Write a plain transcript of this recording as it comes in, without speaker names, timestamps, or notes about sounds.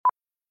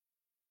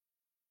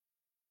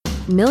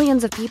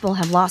Millions of people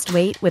have lost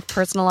weight with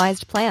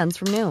personalized plans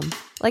from Noom.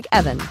 Like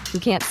Evan, who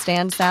can't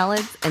stand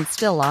salads and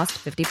still lost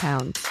 50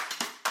 pounds.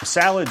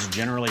 Salads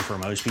generally for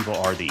most people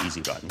are the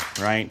easy button,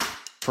 right?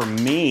 For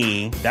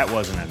me, that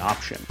wasn't an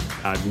option.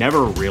 I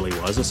never really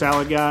was a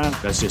salad guy.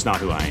 That's just not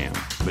who I am.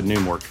 But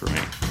Noom worked for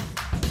me.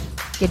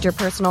 Get your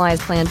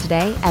personalized plan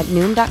today at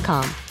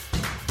Noom.com.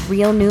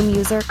 Real Noom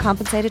user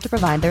compensated to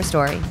provide their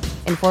story.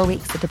 In 4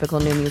 weeks, the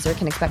typical Noom user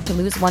can expect to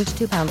lose 1 to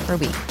 2 pounds per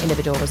week.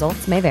 Individual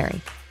results may vary.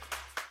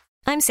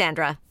 I'm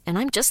Sandra, and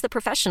I'm just the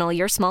professional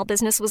your small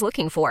business was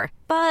looking for.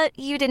 But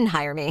you didn't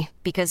hire me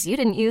because you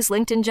didn't use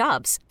LinkedIn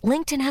Jobs.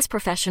 LinkedIn has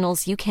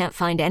professionals you can't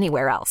find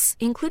anywhere else,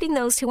 including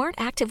those who aren't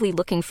actively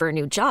looking for a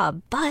new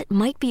job, but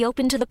might be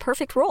open to the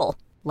perfect role,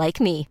 like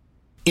me.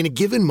 In a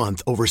given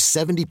month, over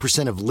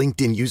 70% of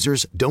LinkedIn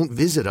users don't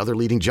visit other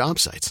leading job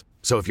sites.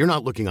 So if you're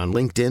not looking on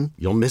LinkedIn,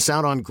 you'll miss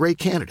out on great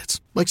candidates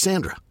like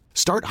Sandra.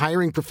 Start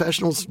hiring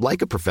professionals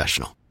like a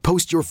professional.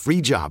 Post your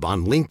free job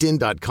on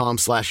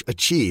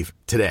linkedin.com/achieve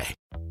today.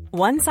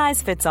 One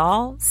size fits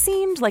all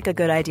seemed like a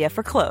good idea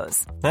for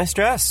clothes. Nice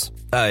dress.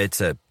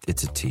 It's a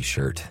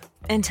t-shirt.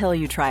 Until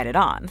you tried it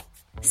on.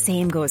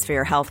 Same goes for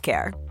your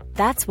healthcare.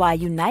 That's why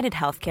United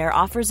Healthcare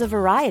offers a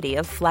variety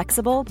of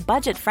flexible,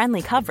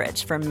 budget-friendly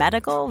coverage for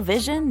medical,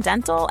 vision,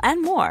 dental,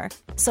 and more.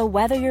 So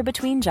whether you're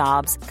between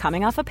jobs,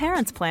 coming off a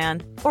parent's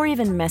plan, or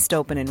even missed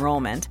open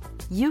enrollment,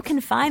 you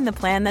can find the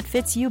plan that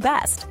fits you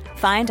best.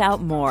 Find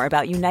out more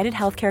about United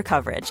Healthcare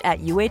coverage at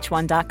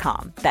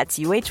uh1.com. That's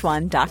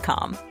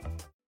uh1.com.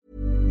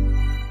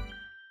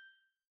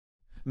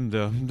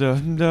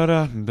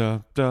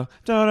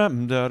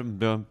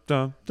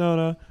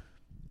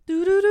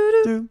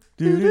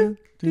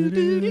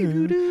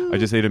 I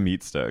just ate a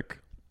meat stick.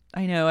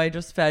 I know. I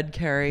just fed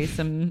Carrie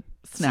some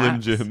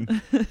snacks. Slim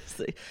Jim.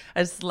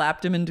 I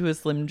slapped him into a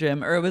Slim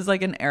Jim, or it was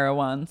like an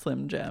Erewhon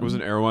Slim Jim. It was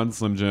an Erewhon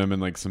Slim Jim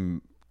and like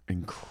some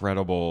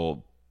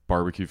incredible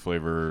barbecue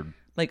flavored,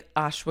 like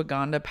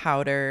ashwagandha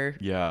powder.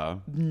 Yeah.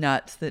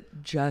 Nuts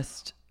that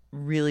just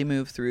really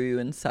move through you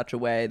in such a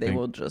way they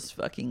will just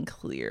fucking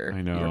clear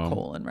your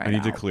colon right out. I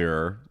need to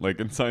clear, like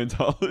in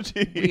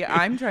Scientology. Yeah,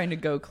 I'm trying to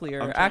go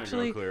clear.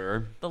 Actually, to go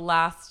clear. The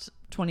last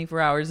 24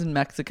 hours in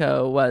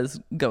Mexico was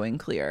going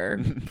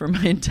clear for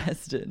my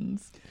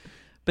intestines.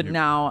 But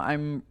now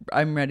I'm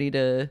ready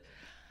to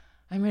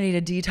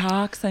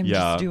detox.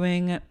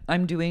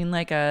 I'm doing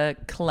like a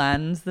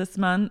cleanse this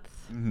month.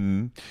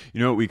 Mm-hmm. You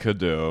know what we could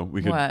do?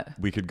 We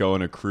could go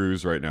on a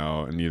cruise right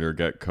now and either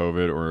get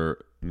COVID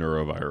or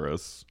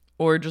neurovirus.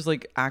 Or just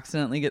like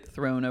accidentally get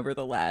thrown over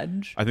the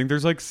ledge. I think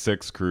there's like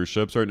 6 cruise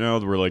ships right now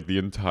where like the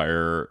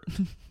entire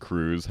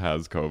cruise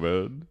has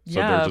COVID. So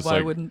yeah, they're just why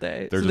wouldn't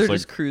they? They're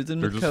just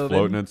cruising with COVID. They're just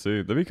floating at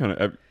sea. That'd be kind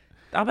of...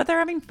 I'll bet they're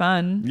having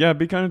fun. Yeah, it'd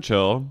be kind of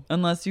chill.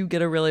 Unless you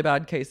get a really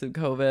bad case of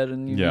COVID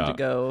and you need to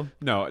go.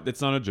 No,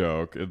 it's not a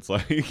joke. It's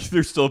like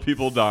there's still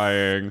people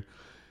dying.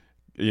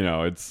 You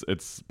know,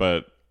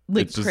 but...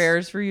 Like it's just,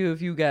 prayers for you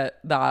if you get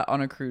that on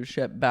a cruise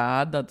ship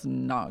bad. That's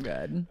not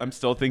good. I'm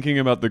still thinking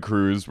about the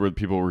cruise where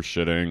people were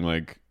shitting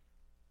like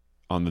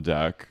on the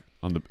deck.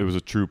 It was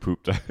a true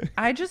poop deck.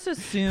 I just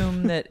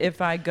assume that if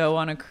I go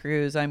on a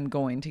cruise, I'm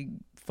going to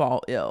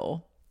fall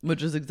ill,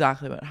 which is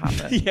exactly what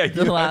happened.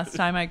 The last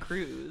time I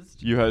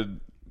cruised.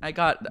 I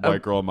got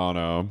white girl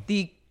mono.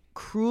 The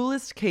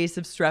cruelest case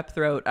of strep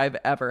throat I've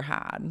ever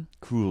had.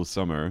 Cruel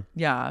summer.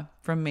 Yeah,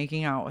 from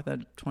making out with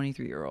a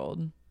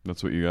 23-year-old.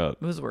 That's what you got.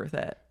 It was worth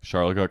it.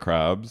 Charlotte got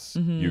crabs.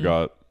 Mm-hmm.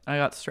 I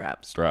got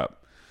strep.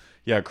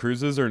 Yeah,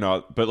 cruises are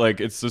not, but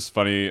like it's just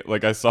funny.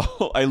 Like I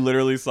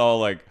literally saw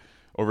like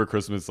over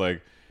Christmas,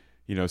 like,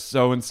 you know,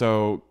 so and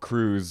so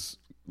cruise,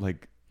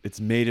 like it's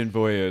maiden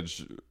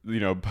voyage, you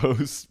know,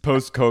 post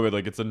COVID,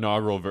 like it's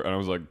inaugural, and I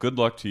was like, good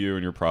luck to you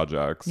and your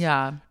projects.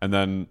 Yeah. And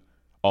then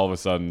all of a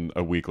sudden,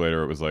 a week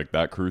later, it was like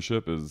that cruise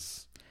ship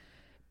is.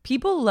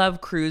 People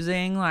love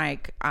cruising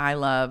like I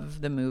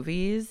love the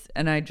movies,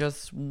 and I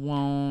just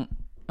won't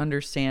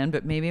understand.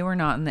 But maybe we're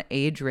not in the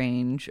age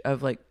range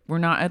of like, we're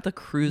not at the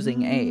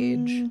cruising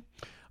age.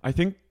 I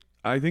think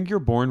you're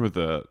born with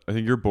it. I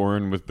think you're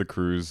born with the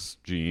cruise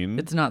gene.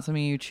 It's not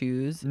something you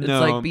choose. No.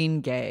 It's like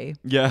being gay.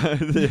 Yeah,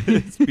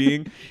 it's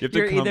being.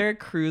 You're either a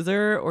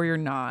cruiser or you're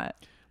not.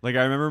 Like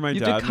I remember my dad.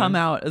 You have to come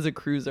out as a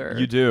cruiser.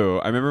 You do.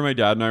 I remember my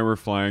dad and I were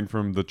flying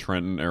from the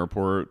Trenton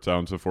airport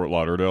down to Fort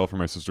Lauderdale for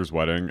my sister's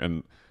wedding,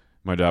 and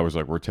my dad was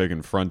like, we're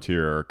taking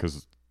Frontier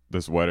because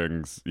this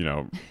wedding's, you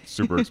know,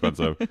 super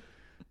expensive.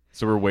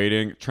 So we're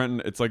waiting.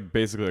 Trenton, it's like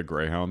basically a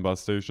Greyhound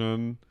bus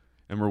station,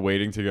 and we're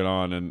waiting to get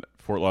on, and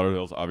Fort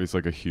Lauderdale's obviously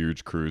like a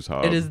huge cruise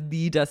hub. It is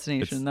the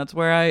destination. That's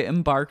where I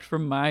embarked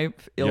from my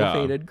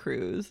ill-fated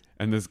cruise.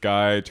 And this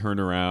guy turned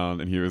around,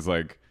 and he was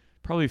like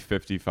probably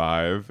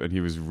 55, and he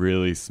was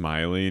really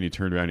smiley, and he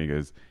turned around and he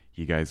goes,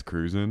 you guys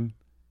cruising?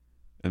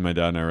 And my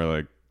dad and I were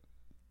like,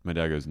 my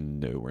dad goes,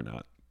 no, we're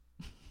not.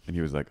 And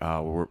he was like,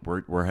 oh,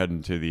 we're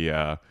heading to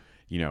the,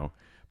 you know,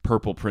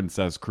 Purple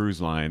Princess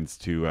cruise lines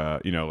to,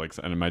 you know, like,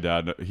 and my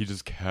dad, he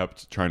just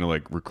kept trying to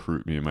like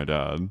recruit me and my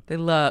dad.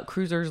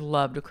 Cruisers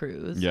love to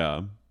cruise.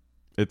 Yeah.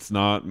 It's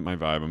not my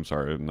vibe. I'm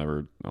sorry.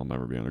 I'll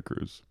never be on a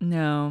cruise.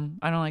 No,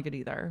 I don't like it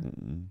either.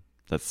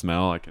 That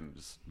smell, I can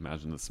just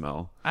imagine the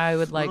smell. I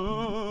would like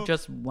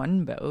just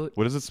one boat.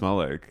 What does it smell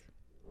like?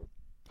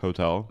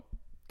 Hotel?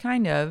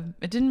 Kind of.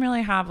 It didn't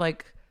really have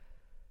like,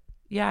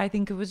 yeah, I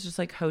think it was just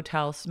like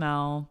hotel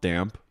smell.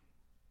 Damp?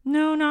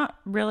 No, not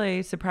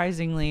really,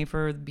 surprisingly,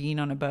 for being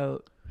on a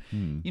boat.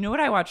 You know what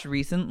I watched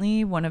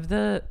recently?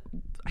 I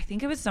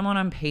think it was someone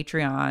on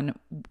Patreon.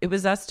 It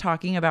was us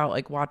talking about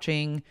like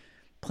watching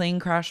plane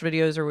crash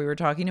videos, or we were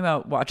talking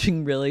about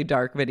watching really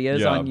dark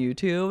videos on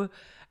YouTube.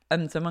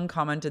 And someone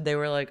commented, they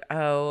were like,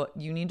 oh,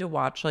 you need to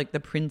watch like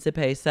the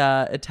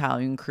Principessa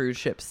Italian cruise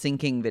ship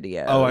sinking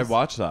videos. Oh, I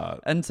watched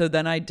that. And so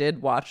then I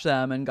did watch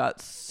them and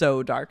got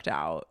so darked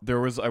out.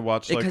 I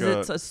watched like because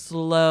it's a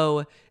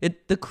slow,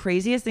 the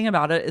craziest thing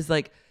about it is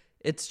like,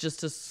 it's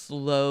just a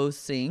slow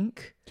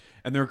sink.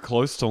 And they're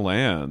close to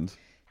land.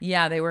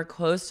 Yeah, they were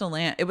close to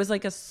land. It was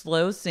like a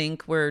slow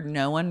sink where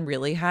no one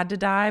really had to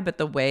die, but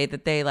the way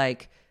that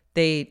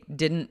they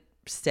didn't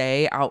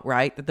say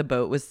outright that the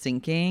boat was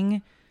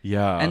sinking.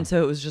 Yeah. And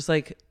so it was just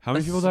like, how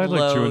many people died?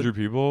 Like 200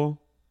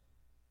 people?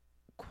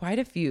 Quite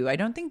a few. I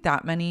don't think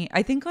that many.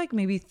 I think like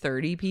maybe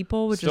 30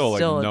 people, which still, is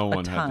still like no a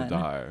one ton. had to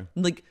die.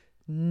 Like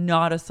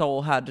not a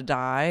soul had to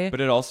die. But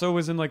it also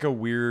was in like a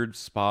weird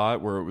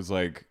spot where it was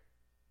like,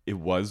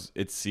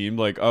 it seemed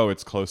like, oh,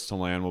 it's close to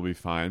land, we'll be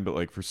fine. But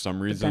like for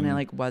some reason, but then it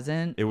like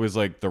wasn't. It was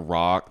like the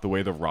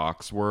way the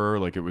rocks were,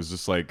 like it was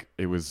just like,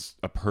 it was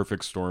a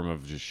perfect storm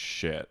of just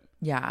shit.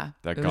 Yeah.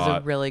 It was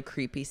a really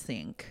creepy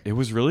sink. It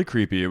was really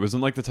creepy. It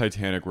wasn't like the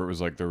Titanic where it was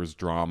like there was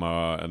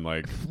drama and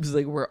like it was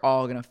like we're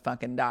all gonna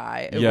fucking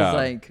die. It was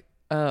like,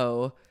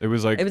 oh. It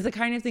was the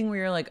kind of thing where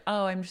you're like,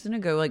 oh, I'm just gonna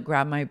go like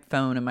grab my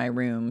phone in my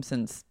room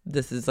since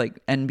this is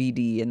like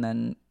NBD, and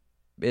then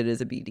it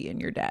is a BD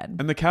and you're dead.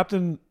 And the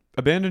captain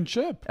abandoned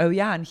ship. Oh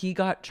yeah, and he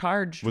got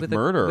charged with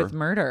murder. With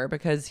murder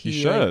because he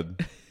should.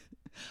 Like,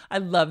 I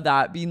love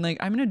that, being like,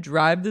 I'm gonna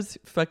drive this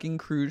fucking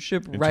cruise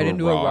ship right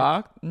into a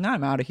rock. Now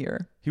I'm out of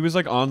here. He was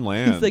like on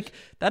land. He's like,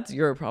 that's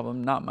your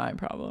problem, not my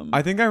problem.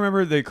 I think I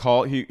remember he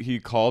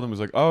called and was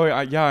like, oh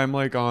yeah, I'm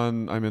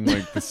in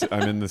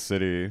the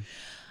city.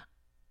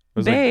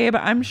 Babe,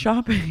 like, I'm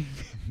shopping.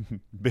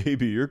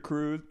 Baby,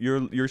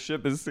 your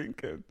ship is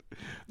sinking.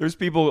 There's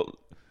people.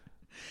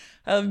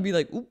 I would be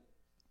like, oop,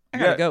 I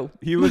gotta go.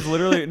 He was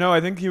literally no.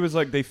 I think he was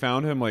like, they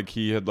found him like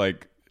he had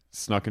like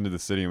snuck into the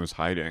city and was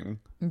hiding.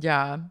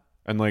 Yeah.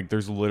 And like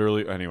there's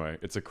literally, anyway,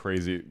 it's a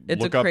crazy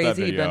bunch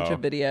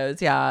of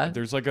videos. Yeah.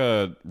 There's like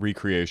a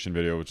recreation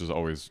video, which is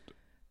always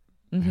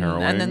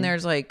harrowing. And then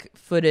there's like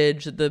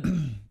footage that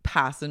the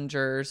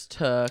passengers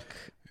took.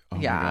 Oh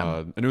my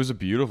God. And it was a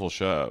beautiful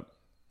ship.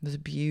 It was a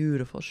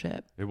beautiful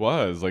ship. It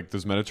was like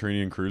those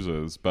Mediterranean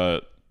cruises,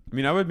 but I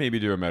mean, I would maybe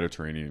do a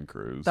Mediterranean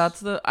cruise.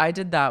 I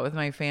did that with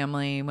my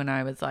family when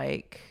I was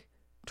like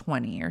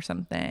 20 or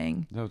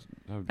something.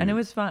 And it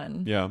was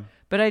fun. Yeah.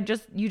 But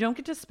you don't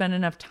get to spend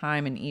enough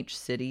time in each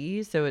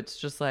city. So it's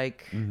just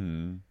like,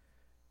 and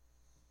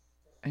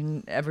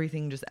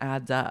everything just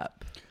adds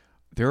up.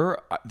 There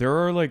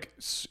are like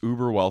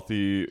uber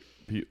wealthy,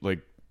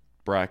 like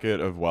bracket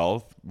of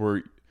wealth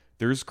where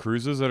there's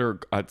cruises that are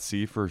at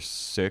sea for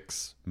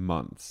 6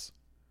 months.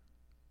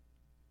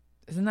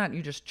 Isn't that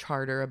you just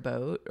charter a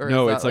boat? Or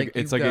no, it's like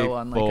a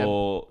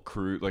full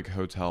cruise, like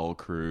hotel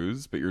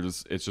cruise, but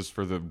it's just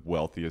for the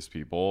wealthiest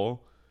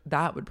people.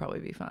 That would probably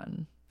be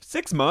fun.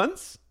 6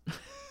 months?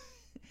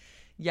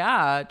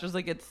 Yeah, just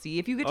like at sea.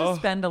 If you could just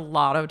spend a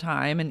lot of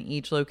time in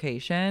each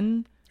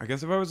location. I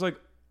guess if I was like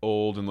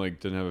old and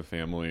like didn't have a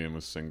family and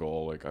was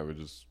single, like I would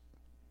just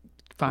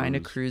find a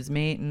cruise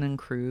mate and then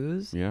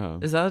cruise. Yeah.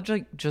 Is that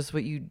like just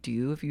what you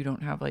do if you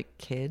don't have like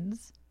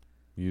kids?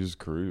 You just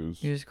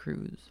cruise.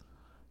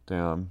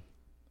 Damn.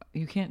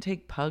 You can't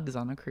take pugs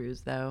on a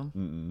cruise though.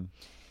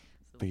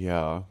 But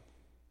yeah.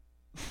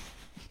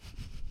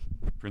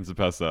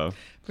 Principessa,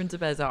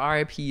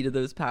 R.I.P. to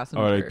those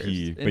passengers.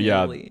 R.I.P. But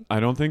yeah, Italy. I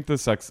don't think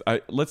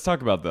let's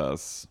talk about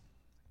this.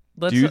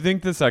 Do you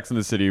think the Sex and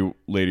the City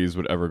ladies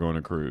would ever go on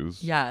a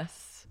cruise?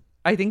 Yes.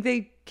 I think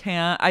they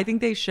can. I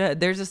think they should.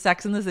 There's a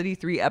Sex and the City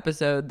 3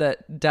 episode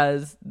that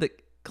does the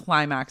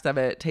climax of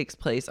it takes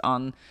place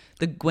on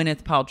the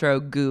Gwyneth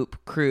Paltrow Goop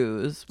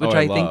cruise, which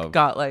I think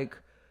got like,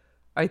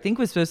 I think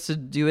was supposed to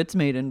do its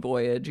maiden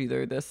voyage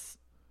either this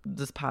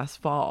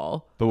past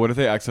fall. But what if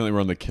they accidentally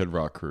were on the Kid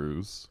Rock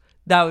cruise?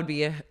 That would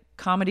be a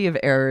comedy of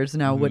errors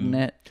now, wouldn't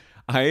it?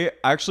 I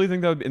actually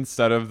think that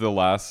instead of the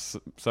last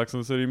Sex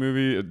and the City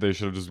movie, they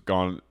should have just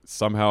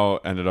somehow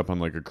ended up on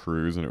like a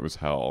cruise and it was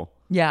hell.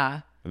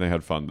 Yeah. And they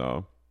had fun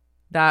though.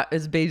 That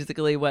is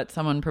basically what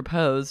someone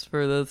proposed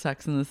for the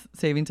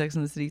Saving Sex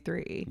and the City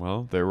 3.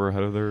 Well, they were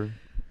ahead of their...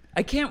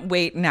 I can't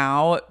wait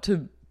now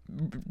to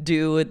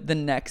do the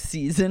next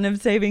season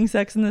of Saving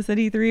Sex and the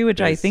City 3,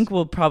 which I think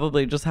will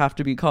probably just have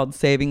to be called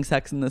Saving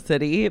Sex and the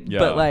City,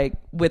 but like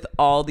with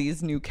all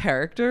these new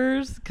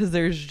characters, because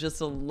there's just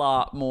a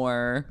lot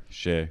more.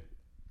 Shay.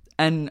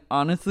 And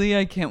honestly,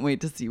 I can't wait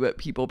to see what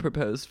people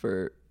propose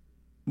for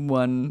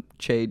one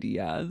Che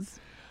Diaz.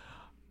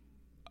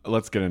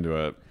 let's get into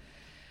it.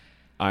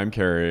 I'm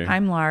Carrie.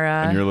 I'm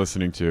Lara. And you're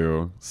listening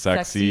to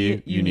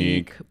Sexy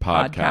Unique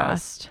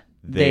Podcast.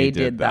 They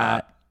did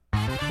that.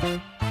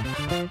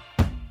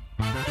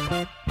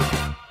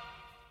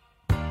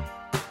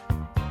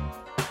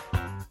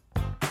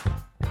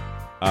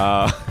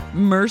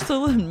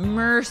 Mercifully.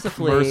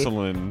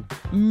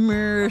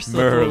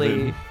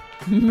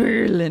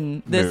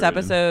 Merlin. This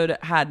episode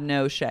had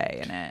no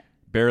Shay in it.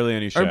 Barely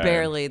any Shay. Or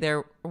barely.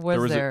 There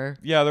was.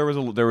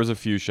 There was a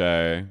few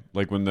Shay.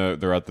 Like when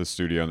they're at the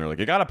studio and they're like,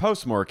 you gotta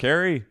post more,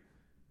 Carrie.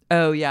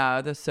 Oh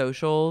yeah, the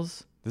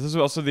socials. This is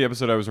also the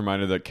episode I was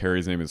reminded that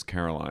Carrie's name is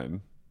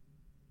Caroline.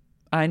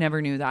 I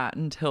never knew that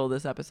until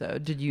this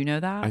episode. Did you know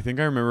that? I think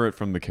I remember it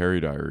from the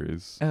Carrie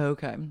Diaries. Oh,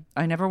 okay.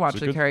 I never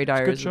watched the Carrie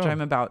Diaries, which I'm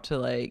about to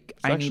like.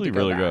 It's actually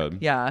really good.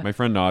 Yeah. My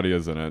friend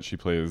Nadia's in it. She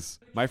plays.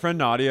 My friend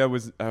Nadia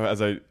was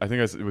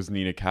it was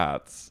Nina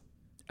Katz.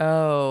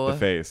 Oh. The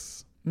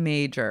face.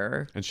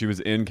 Major. And she was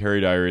in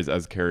Carrie Diaries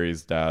as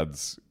Carrie's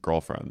dad's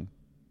girlfriend.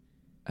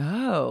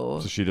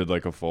 Oh. So she did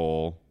like a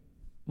full.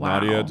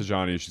 Wow. Nadia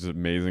Dejani. She's an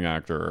amazing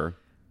actor.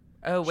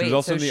 Oh wait, she was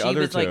also so in the she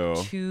other was two.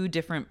 Like two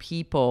different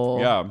people.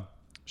 Yeah.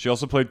 She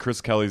also played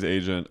Chris Kelly's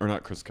agent, or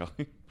not Chris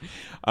Kelly,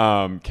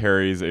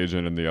 Carrie's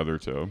agent in the other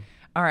two.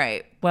 All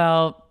right.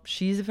 Well,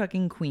 she's a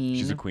fucking queen.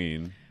 She's a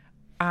queen.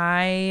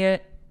 I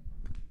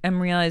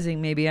am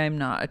realizing maybe I'm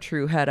not a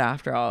true head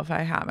after all if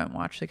I haven't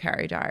watched the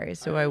Carrie Diaries,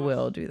 so I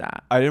will do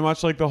that. I didn't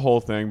watch like the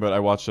whole thing, but I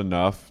watched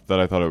enough that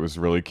I thought it was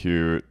really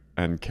cute.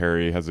 And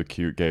Carrie has a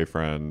cute gay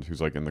friend who's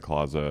like in the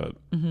closet,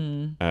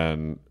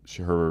 and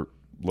her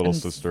little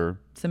sister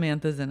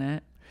Samantha's in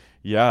it.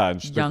 Yeah,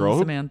 and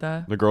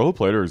Samantha. The girl who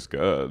played her is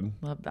good.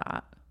 Love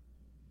that.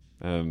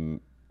 And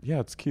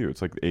yeah, it's cute.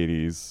 It's like the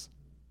 80s.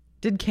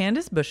 Did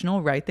Candace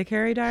Bushnell write the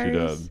Carrie Diaries?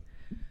 She did.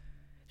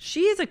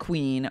 She is a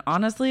queen.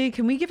 Honestly,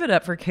 can we give it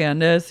up for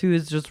Candace, who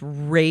is just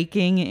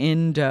raking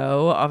in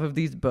dough off of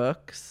these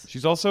books?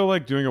 She's also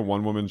like doing a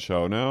one-woman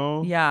show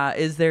now. Yeah,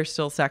 Is There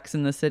Still Sex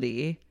in the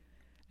City?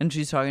 And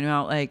she's talking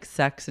about like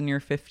sex in your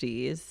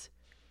 50s.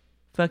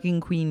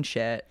 Fucking queen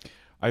shit.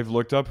 I've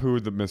looked up who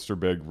the real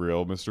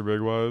Mr.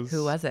 Big was.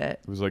 Who was it?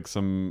 It was like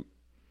some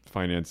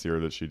financier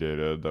that she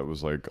dated that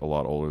was like a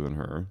lot older than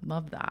her.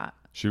 Love that.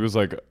 She was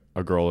like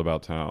a girl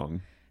about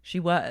town. She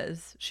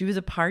was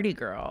a party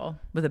girl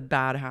with a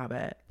bad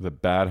habit. The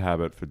bad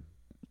habit for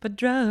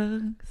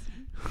drugs.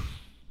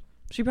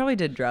 She probably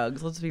did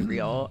drugs. Let's be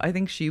real. I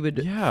think she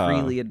would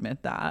freely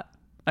admit that.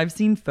 I've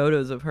seen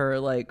photos of her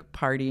like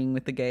partying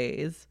with the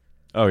gays.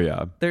 Oh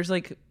yeah. There's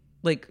like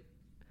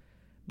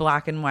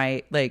black and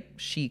white like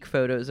chic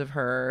photos of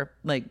her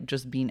like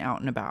just being out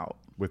and about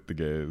with the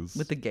gays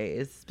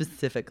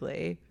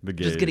specifically, the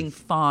gays just getting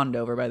fawned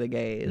over by the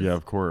gays. Yeah,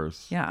 of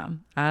course. Yeah,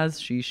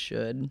 as she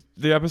should.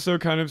 The episode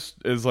kind of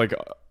is like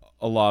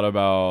a lot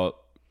about.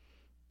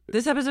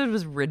 This episode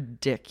was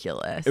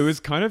ridiculous. It was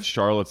kind of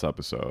Charlotte's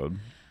episode,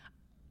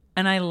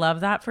 and I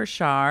love that for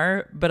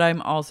Char, but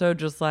I'm also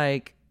just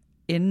like,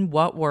 in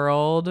what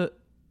world?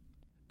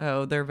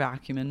 Oh, they're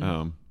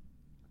vacuuming.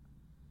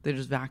 They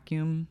just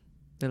vacuum.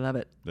 They love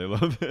it. They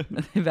love it.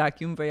 They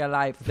vacuum for your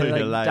life.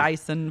 They're like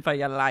Dyson for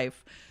your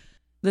life.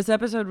 This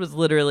episode was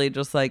literally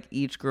just like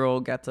each girl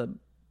gets a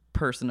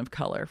person of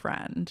color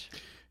friend.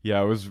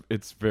 Yeah,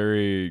 it's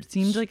very...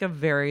 Seemed like a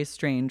very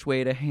strange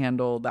way to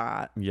handle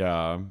that.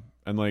 Yeah.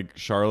 And like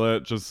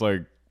Charlotte just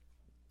like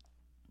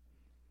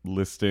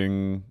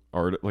listing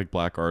like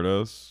black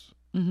artists.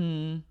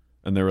 Mm-hmm.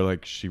 And they were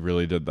like, she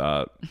really did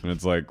that. And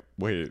it's like,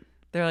 wait.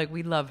 They're like,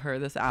 we love her,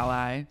 this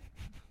ally,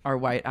 our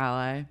white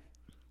ally.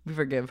 We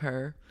forgive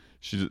her.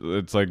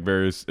 It's like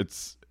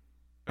it's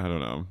I don't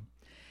know.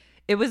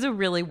 It was a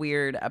really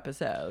weird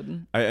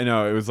episode. I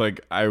know. It was like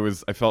I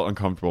felt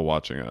uncomfortable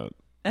watching it.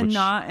 And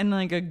not in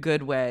like a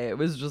good way. It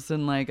was just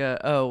in like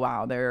oh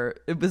wow,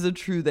 it was a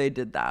true they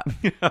did that.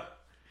 Yeah.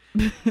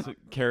 So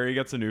Carrie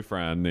gets a new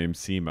friend named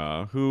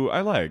Seema, who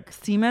I like.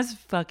 Seema's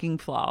fucking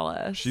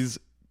flawless. She's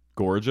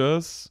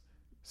gorgeous,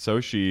 so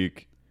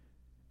chic,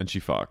 and she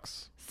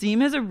fucks.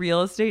 Seema is a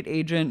real estate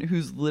agent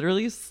who's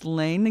literally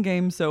slaying the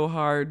game so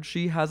hard.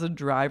 She has a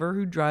driver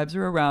who drives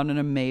her around in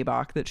a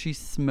Maybach that she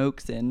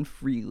smokes in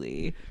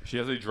freely. She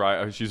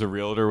has she's a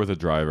realtor with a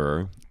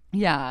driver.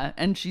 Yeah,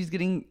 and she's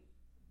getting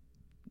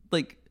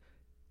like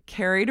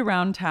carried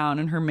around town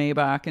in her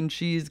Maybach, and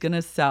she's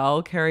gonna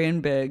sell Carrie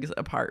and Big's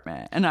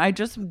apartment. And I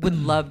just would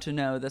love to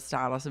know the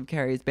status of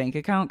Carrie's bank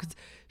account, because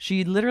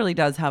she literally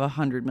does have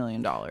 $100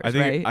 million.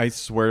 Right? I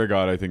swear to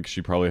God, I think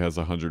she probably has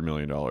 $100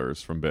 million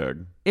from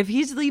Big. If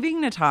he's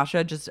leaving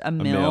Natasha just a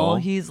mil,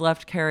 he's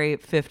left Carrie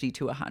 50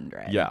 to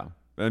 100. Yeah,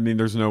 I mean,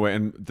 there's no way.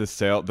 And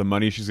the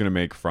money she's gonna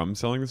make from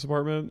selling this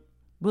apartment.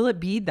 Will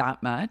it be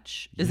that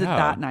much? Is it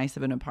that nice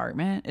of an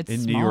apartment? It's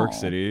in small. New York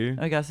City.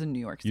 I guess in New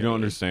York City. You don't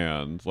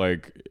understand.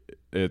 Like,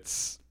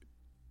 it's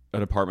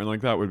an apartment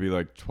like that would be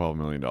like $12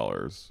 million.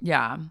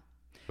 Yeah.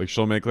 Like,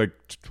 she'll make like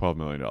 $12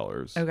 million.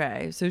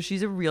 Okay, so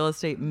she's a real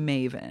estate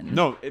maven.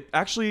 No,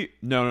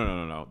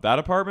 no. That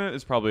apartment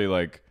is probably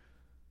like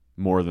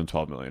more than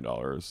 $12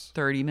 million.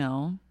 30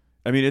 mil.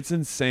 I mean, it's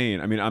insane.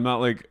 I mean, I'm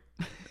not like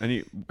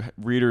any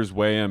readers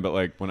weigh in, but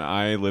like when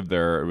I lived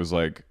there, it was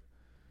like,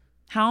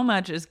 how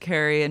much is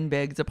Carrie and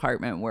Big's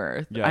apartment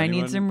worth? Yeah, I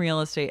need some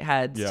real estate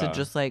heads to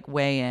just like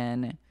weigh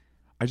in.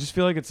 I just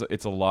feel like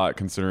it's a lot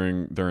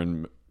considering they're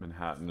in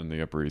Manhattan and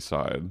the Upper East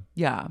Side.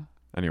 Yeah.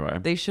 Anyway,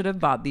 they should have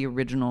bought the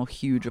original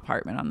huge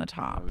apartment on the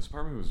top. This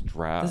apartment was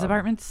drab. This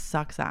apartment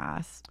sucks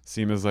ass.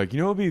 Seema's like, you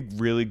know what would be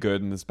really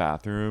good in this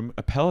bathroom?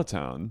 A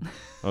Peloton.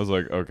 I was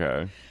like,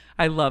 okay.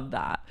 I love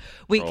that.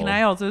 Wait, can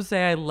I also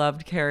say I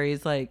loved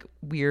Carrie's like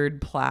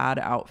weird plaid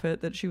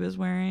outfit that she was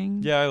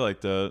wearing? Yeah, I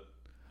liked it.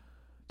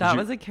 That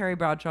was a Carrie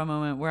Bradshaw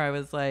moment where I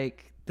was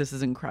like, this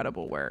is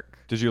incredible work.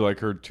 Did you like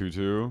her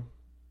tutu?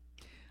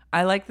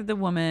 I like that the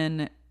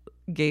woman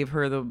gave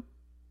her the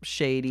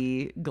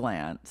shady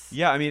glance.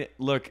 Yeah, I mean,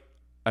 look,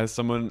 as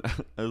someone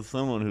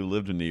who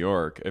lived in New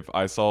York, if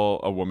I saw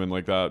a woman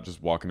like that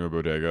just walk into a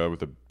bodega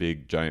with a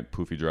big giant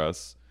poofy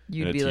dress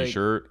and a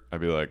t-shirt, like,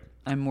 I'd be like,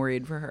 I'm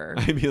worried for her.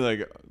 I'd be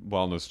like,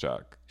 wellness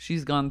check.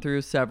 She's gone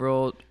through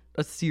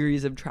a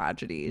series of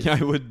tragedies. Yeah,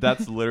 I would.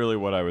 That's literally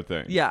what I would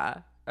think.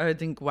 Yeah, I would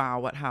think, wow,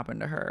 what happened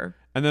to her?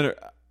 And then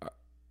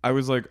I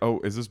was like, oh,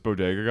 is this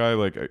bodega guy?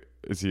 Like,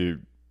 is he?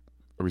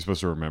 Are we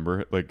supposed to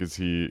remember? Like, is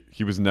he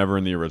was never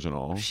in the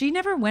original. She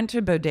never went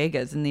to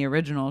bodegas in the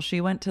original. She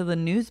went to the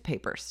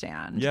newspaper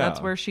stand. Yeah. That's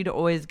where she'd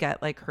always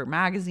get like her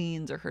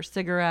magazines or her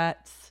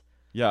cigarettes.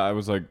 Yeah, I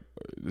was like,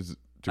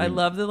 I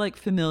love the like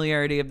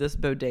familiarity of this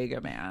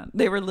bodega man.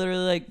 They were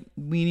literally like,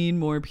 we need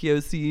more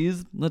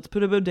POCs. Let's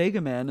put a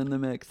bodega man in the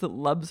mix that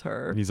loves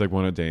her. He's like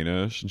one of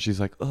Danish. And she's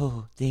like,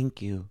 oh,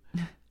 thank you.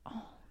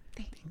 Oh,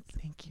 thank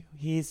you.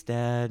 He's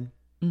dead.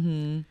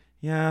 Mm-hmm.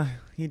 Yeah,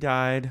 he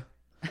died.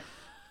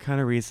 Kind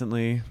of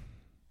recently.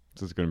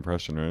 This is a good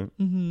impression, right?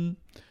 Mm-hmm.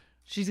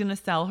 She's going to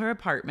sell her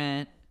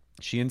apartment.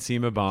 She and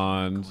Seema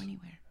bond. Go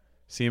anywhere.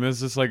 Seema's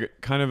just like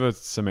kind of a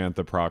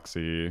Samantha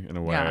proxy in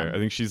a way. Yeah. I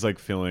think she's like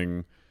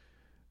filling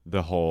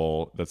the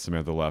hole that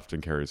Samantha left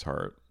in Carrie's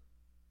heart.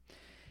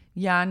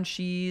 Yeah, and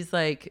she's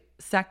like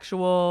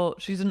sexual.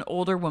 She's an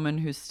older woman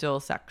who's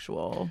still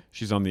sexual.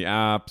 She's on the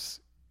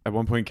apps. At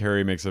one point,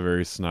 Carrie makes a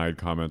very snide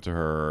comment to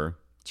her.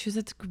 She says,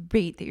 it's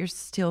great that you're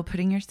still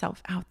putting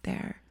yourself out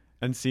there.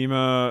 And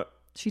Seema...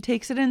 She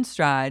takes it in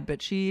stride,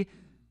 but she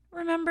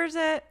remembers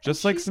it.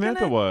 Just like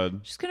Samantha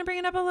would. She's going to bring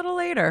it up a little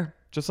later.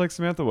 Just like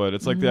Samantha would.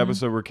 It's like the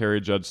episode where Carrie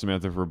judged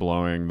Samantha for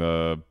blowing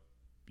the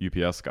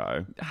UPS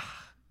guy.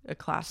 A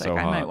classic. So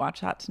I hot. might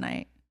watch that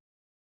tonight.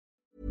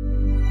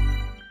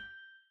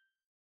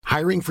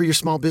 Hiring for your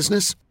small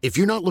business? If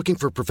you're not looking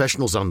for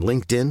professionals on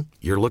LinkedIn,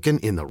 you're looking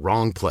in the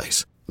wrong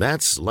place.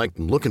 That's like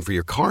looking for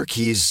your car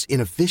keys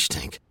in a fish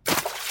tank.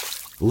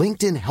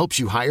 LinkedIn helps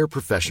you hire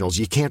professionals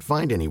you can't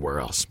find anywhere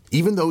else,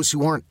 even those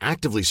who aren't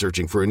actively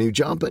searching for a new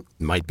job but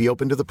might be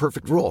open to the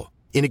perfect role.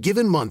 In a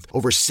given month,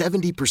 over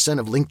 70%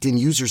 of LinkedIn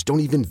users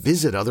don't even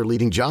visit other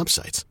leading job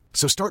sites.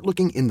 So start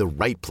looking in the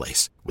right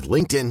place. With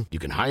LinkedIn, you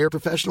can hire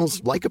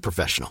professionals like a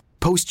professional.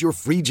 Post your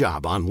free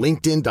job on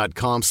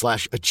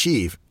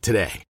linkedin.com/achieve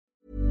today.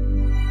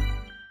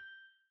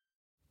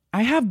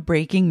 I have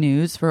breaking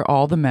news for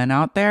all the men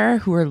out there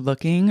who are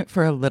looking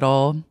for a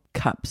little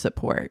cup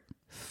support.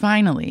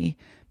 Finally,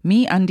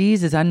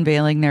 MeUndies is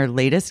unveiling their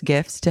latest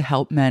gifts to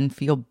help men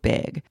feel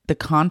big. The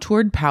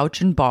contoured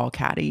pouch and ball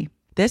caddy.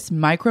 This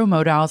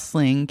micromodal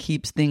sling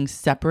keeps things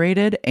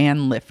separated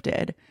and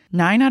lifted.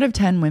 9 out of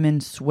 10 women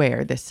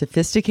swear this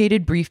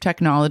sophisticated brief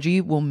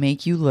technology will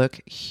make you look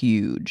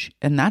huge.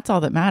 And that's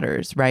all that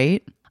matters,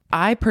 right?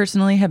 I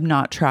personally have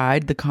not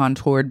tried the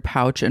contoured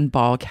pouch and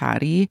ball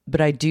caddy, but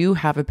I do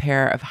have a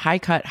pair of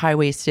high-cut,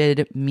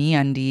 high-waisted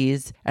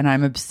MeUndies, and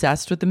I'm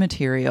obsessed with the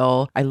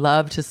material. I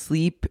love to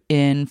sleep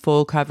in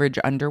full coverage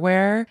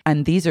underwear,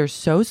 and these are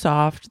so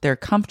soft, they're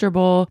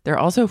comfortable, they're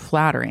also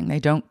flattering. They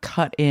don't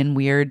cut in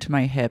weird to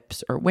my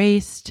hips or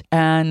waist,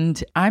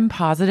 and I'm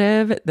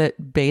positive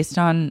that based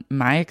on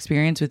my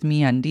experience with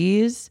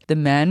MeUndies, the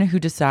men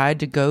who decide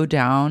to go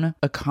down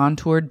a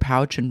contoured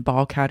pouch and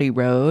ball caddy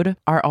road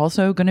are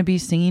also going to be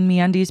singing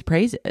MeUndies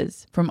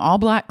praises. From all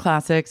black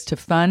classics to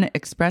fun,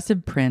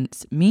 expressive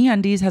prints,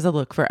 MeUndies has a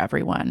look for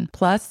everyone.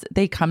 Plus,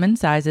 they come in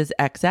sizes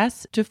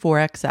XS to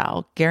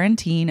 4XL,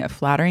 guaranteeing a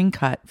flattering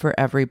cut for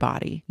every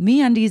body.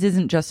 MeUndies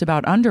isn't just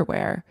about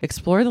underwear.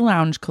 Explore the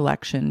lounge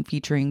collection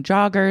featuring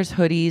joggers,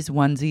 hoodies,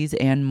 onesies,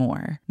 and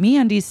more.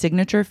 MeUndies'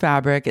 signature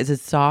fabric is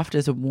as soft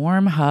as a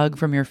warm hug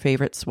from your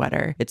favorite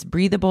sweater. It's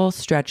breathable,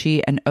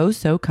 stretchy, and oh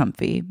so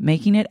comfy,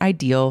 making it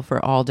ideal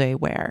for all-day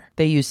wear.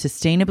 They use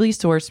sustainably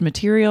sourced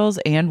materials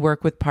and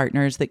work with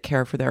partners that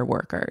care for their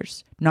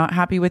workers. Not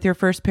happy with your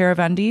first pair of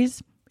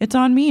undies? It's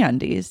on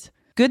MeUndies.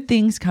 Good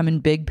things come in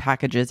big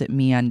packages at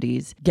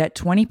MeUndies. Get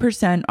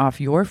 20%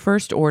 off your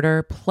first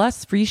order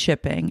plus free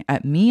shipping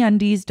at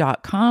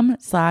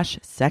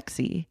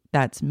MeUndies.com/sexy.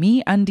 That's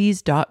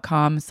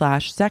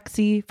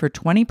MeUndies.com/sexy for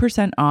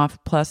 20% off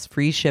plus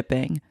free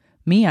shipping.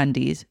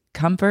 MeUndies,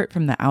 comfort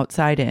from the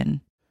outside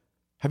in.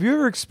 Have you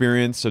ever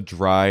experienced a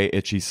dry,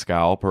 itchy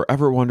scalp or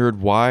ever wondered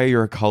why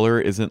your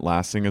color isn't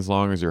lasting as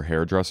long as your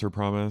hairdresser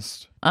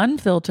promised?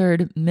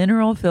 Unfiltered,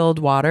 mineral-filled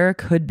water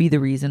could be the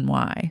reason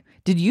why.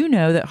 Did you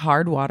know that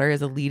hard water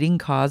is a leading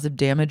cause of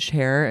damaged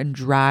hair and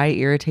dry,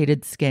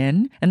 irritated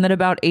skin? And that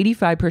about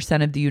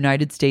 85% of the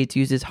United States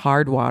uses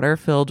hard water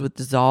filled with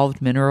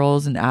dissolved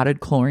minerals and added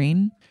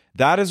chlorine?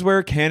 That is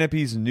where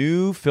Canopy's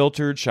new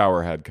filtered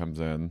showerhead comes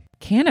in.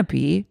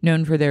 Canopy,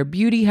 known for their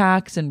beauty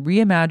hacks and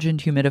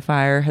reimagined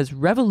humidifier, has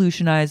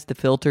revolutionized the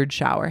filtered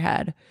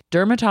showerhead.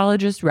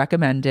 Dermatologists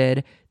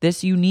recommended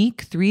this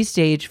unique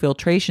 3-stage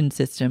filtration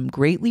system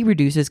greatly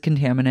reduces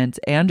contaminants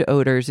and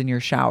odors in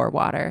your shower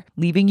water,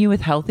 leaving you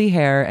with healthy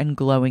hair and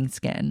glowing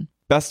skin.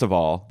 Best of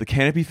all, the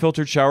Canopy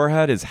filtered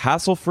showerhead is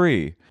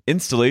hassle-free.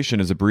 Installation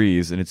is a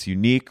breeze, and its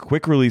unique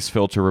quick-release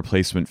filter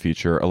replacement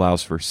feature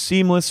allows for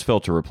seamless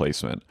filter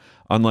replacement,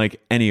 unlike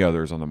any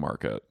others on the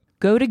market.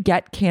 Go to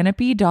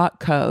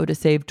getcanopy.co to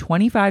save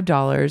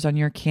 $25 on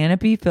your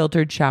Canopy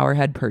filtered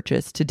showerhead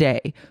purchase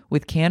today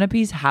with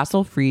Canopy's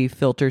hassle-free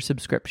filter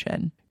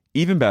subscription.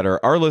 Even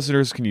better, our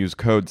listeners can use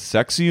code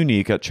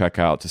SEXYUNIQUE at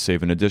checkout to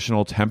save an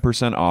additional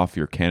 10% off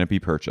your Canopy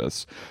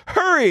purchase.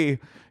 Hurry!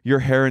 Your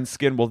hair and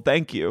skin will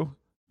thank you.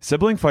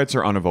 Sibling fights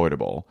are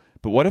unavoidable,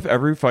 but what if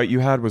every fight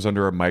you had was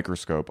under a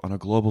microscope on a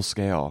global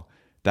scale?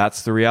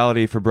 That's the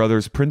reality for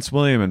brothers Prince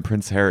William and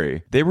Prince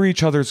Harry. They were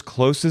each other's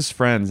closest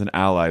friends and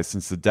allies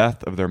since the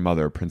death of their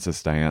mother,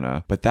 Princess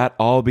Diana. But that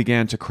all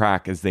began to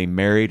crack as they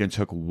married and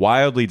took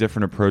wildly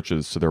different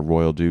approaches to their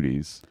royal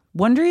duties.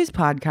 Wondery's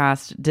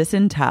podcast,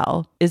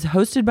 Disintel, is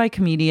hosted by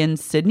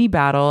comedians Sydney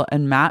Battle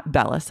and Matt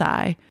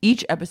Bellassai.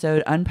 Each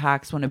episode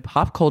unpacks one of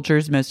pop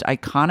culture's most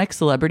iconic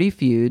celebrity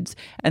feuds,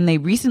 and they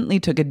recently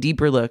took a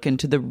deeper look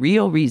into the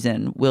real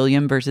reason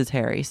William versus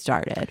Harry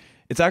started.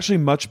 It's actually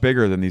much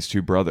bigger than these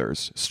two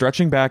brothers,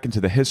 stretching back into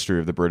the history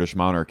of the British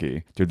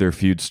monarchy. Did their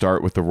feud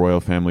start with the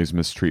royal family's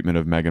mistreatment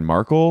of Meghan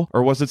Markle,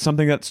 or was it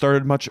something that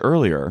started much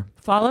earlier?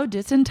 Follow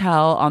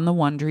Disintel on the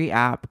Wondery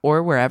app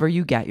or wherever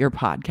you get your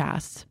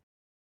podcasts.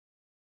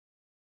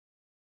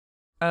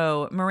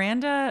 Oh,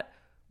 Miranda,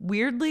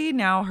 weirdly,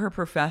 now her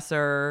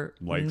professor,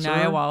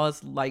 Nia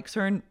Wallace, likes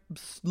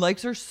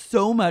her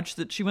so much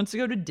that she wants to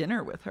go to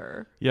dinner with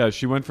her. Yeah,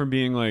 she went from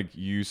being like,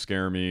 you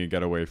scare me,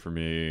 get away from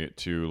me,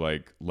 to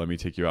like, let me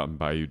take you out and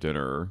buy you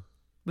dinner. It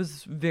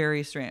was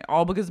very strange.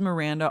 All because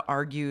Miranda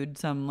argued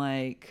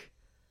something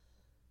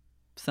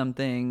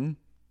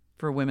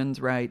for women's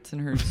rights in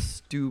her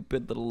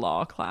stupid little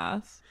law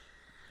class.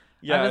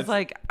 Yeah, I was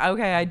like,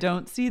 okay, I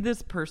don't see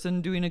this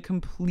person doing a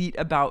complete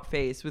about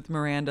face with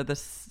Miranda,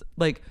 this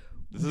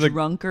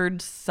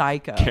drunkard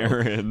psycho.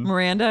 Karen.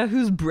 Miranda,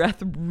 whose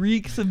breath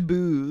reeks of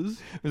booze.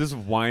 This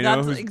wino.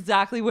 That's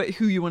exactly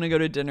who you want to go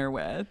to dinner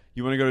with.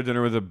 You want to go to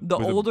dinner with the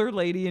older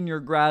lady in your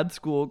grad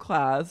school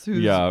class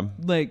who's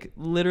like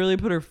literally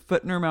put her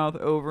foot in her mouth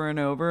over and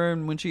over.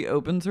 And when she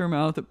opens her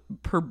mouth,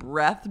 her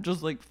breath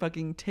just like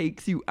fucking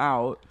takes you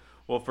out.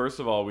 Well, first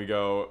of all,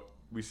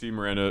 we see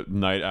Miranda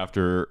night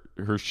after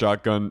her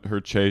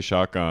Che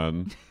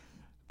shotgun,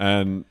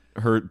 and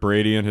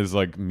Brady and his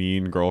like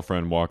mean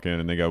girlfriend walk in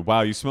and they go,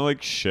 wow, you smell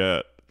like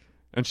shit.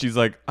 And she's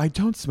like, I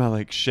don't smell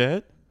like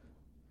shit.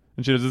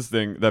 And she does this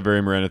thing, that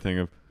very Miranda thing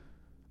of,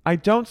 I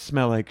don't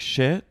smell like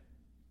shit.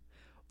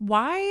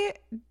 Why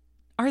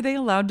are they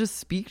allowed to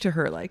speak to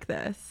her like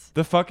this?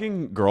 The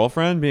fucking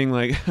girlfriend being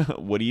like,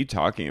 what are you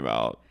talking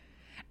about?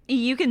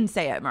 You can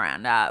say it,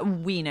 Miranda.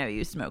 We know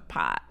you smoke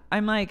pot.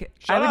 I'm like,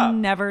 Shut I up.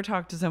 would never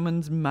talk to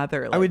someone's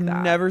mother like that. I would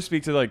never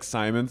speak to like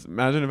Simon's.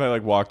 Imagine if I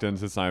like walked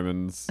into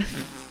Simon's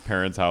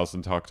parents' house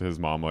and talked to his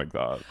mom like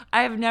that.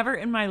 I have never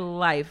in my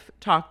life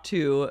talked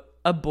to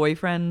a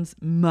boyfriend's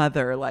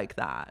mother like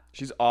that.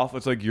 She's awful.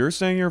 It's like, you're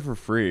staying here for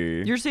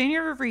free. You're staying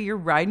here for free. You're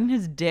riding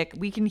his dick.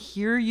 We can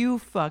hear you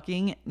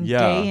fucking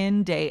day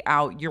in, day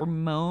out. Your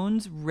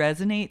moans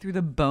resonate through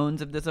the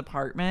bones of this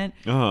apartment.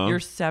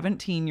 You're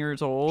 17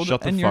 years old.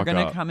 Shut the and you're fuck going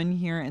to up. come in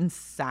here and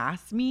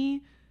sass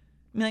me?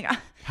 I'm like,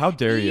 how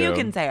dare you? You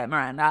can say it,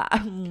 Miranda.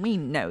 We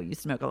know you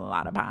smoke a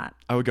lot of pot.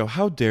 I would go,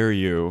 how dare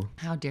you?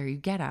 How dare you?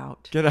 Get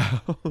out. Get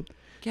out.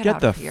 Get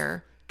out of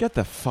here. Get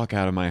the fuck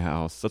out of my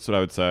house. That's what I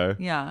would say.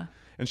 Yeah.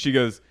 And she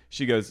goes,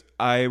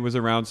 I was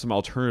around some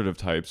alternative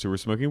types who were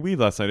smoking weed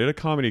last night at a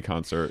comedy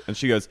concert. And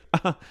she goes,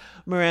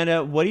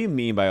 Miranda, what do you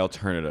mean by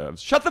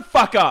alternatives? Shut the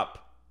fuck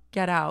up.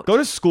 Get out. Go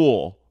to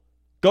school.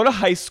 Go to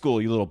high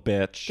school, you little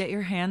bitch. Get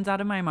your hands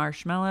out of my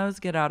marshmallows.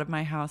 Get out of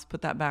my house.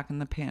 Put that back in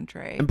the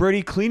pantry. And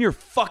Brady, clean your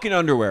fucking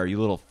underwear, you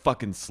little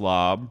fucking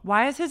slob.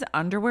 Why is his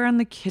underwear on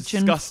the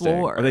kitchen Disgusting.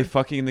 floor? Are they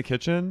fucking in the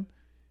kitchen?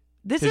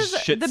 This His is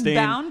shit the stain?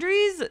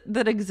 boundaries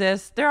that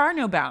exist. There are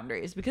no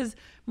boundaries because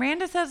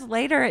Miranda says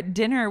later at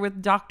dinner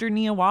with Dr.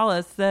 Nia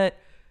Wallace that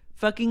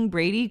fucking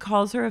Brady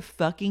calls her a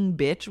fucking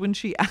bitch when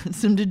she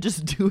asks him to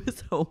just do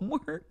his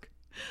homework.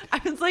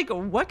 I was like,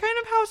 what kind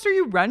of house are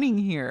you running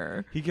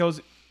here? He goes,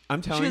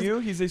 I'm telling you,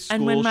 he's a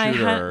school and when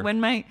shooter. when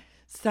my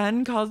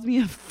son calls me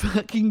a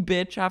fucking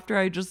bitch after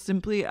I just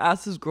simply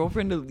asked his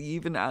girlfriend to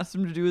leave and asked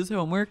him to do his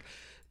homework,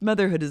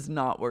 motherhood is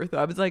not worth it.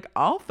 I was like,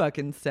 I'll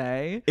fucking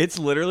stay. It's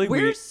literally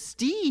Where's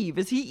Steve?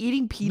 Is he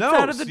eating pizza no,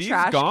 out of the Steve's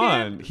trash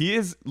gone. can? He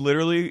is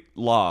literally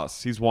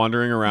lost. He's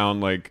wandering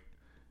around like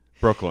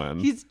Brooklyn.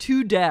 He's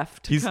too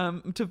deaf to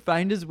come to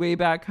find his way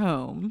back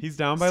home. He's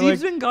down by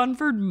Steve's like been gone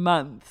for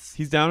months.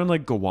 he's down in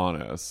like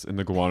Gowanus in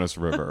the Gowanus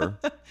River,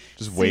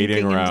 just waiting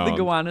Sinking around into the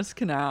Gowanus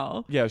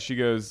Canal. Yeah, she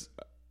goes.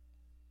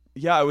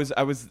 Yeah, I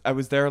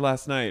was there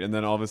last night, and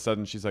then all of a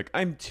sudden she's like,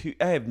 I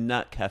have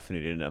not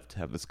caffeinated enough to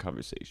have this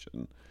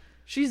conversation.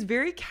 She's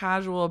very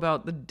casual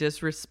about the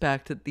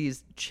disrespect that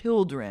these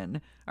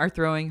children are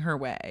throwing her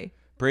way.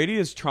 Brady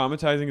is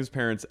traumatizing his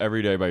parents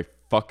every day by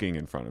fucking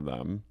in front of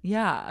them.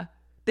 Yeah.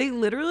 They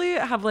literally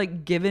have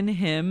like given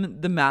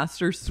him the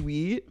master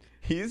suite.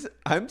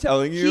 I'm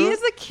telling you. He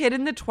is a kid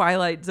in the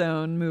Twilight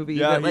Zone movie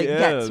that like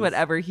gets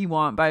whatever he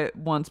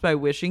wants by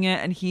wishing it,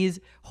 and he's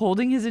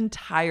holding his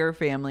entire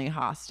family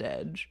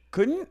hostage.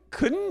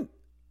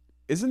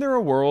 Isn't there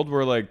a world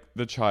where like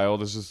the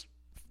child is just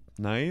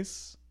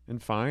nice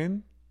and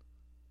fine?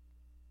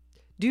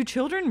 Do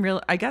children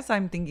really? I guess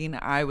I'm thinking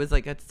I was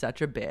like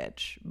such a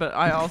bitch, but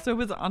I also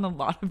was on a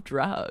lot of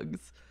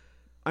drugs.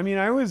 I mean,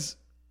 I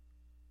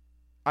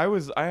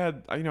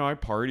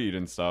partied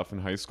and stuff in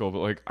high school, but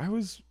like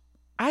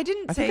I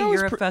didn't say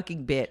you're a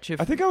fucking bitch.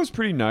 I think I was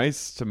pretty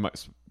nice to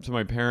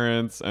my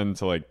parents and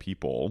to like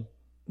people.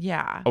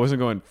 Yeah. I wasn't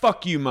going,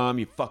 fuck you, mom,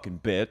 you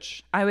fucking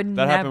bitch. I would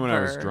That never. happened when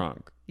I was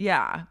drunk.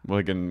 Yeah.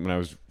 Like when I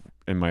was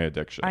in my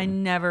addiction. I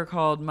never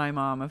called my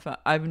mom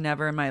I've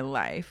never in my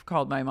life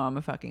called my mom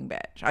a fucking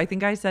bitch. I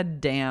think I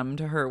said damn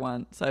to her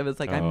once. I was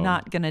like, I'm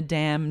not gonna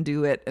damn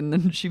do it. And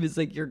then she was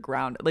like, you're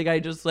grounded. Like I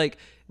just like,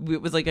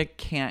 it was like a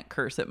can't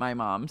curse at my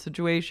mom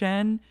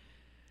situation.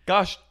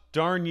 Gosh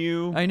darn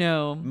you. I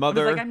know.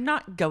 Mother. I was like, I'm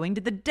not going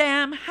to the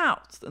damn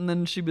house. And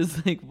then she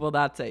was like, well,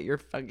 that's it. You're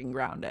fucking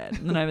grounded.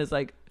 And then I was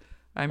like,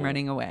 I'm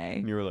running away.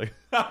 And you were like,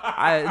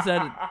 I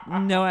said,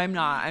 no, I'm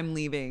not. I'm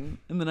leaving.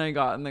 And then I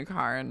got in the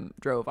car and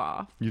drove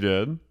off. You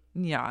did?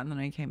 Yeah. And then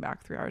I came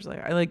back 3 hours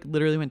later. I like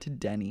literally went to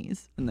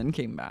Denny's and then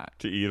came back.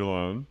 To eat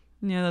alone?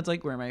 Yeah, that's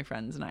like where my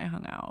friends and I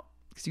hung out.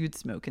 Because you would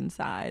smoke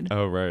inside.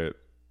 Oh, right.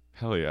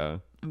 Hell yeah.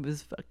 It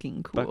was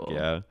fucking cool. Fuck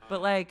yeah.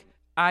 But like,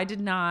 I did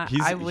not.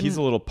 He's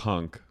a little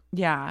punk.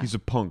 Yeah. He's a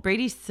punk.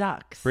 Brady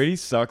sucks. Brady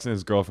sucks and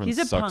his girlfriend He's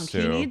a sucks punk.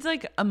 too. He needs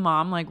like a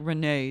mom like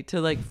Renee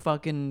to like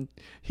fucking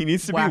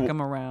whack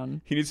him around.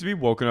 He needs to be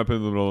woken up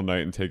in the middle of the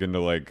night and taken to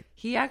like...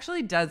 He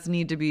actually does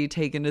need to be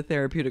taken to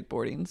therapeutic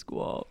boarding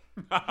school.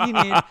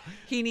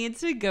 He needs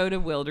to go to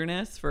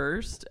Wilderness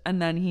first,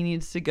 and then he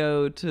needs to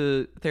go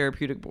to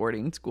therapeutic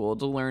boarding school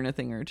to learn a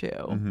thing or two.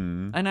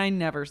 Mm-hmm. And I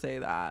never say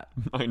that.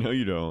 I know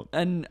you don't.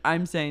 And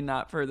I'm saying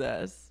that for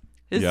this.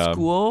 His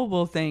school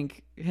will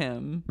thank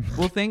him.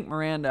 Will thank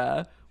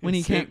Miranda when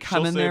he can't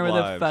come in there with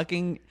a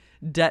fucking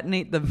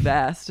detonate the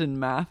vest in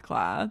math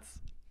class.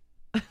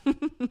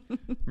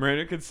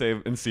 Miranda could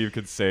save and Steve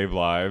could save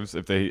lives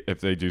if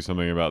they do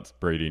something about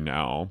Brady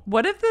now.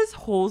 What if this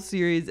whole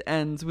series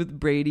ends with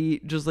Brady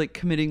just like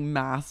committing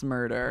mass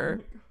murder?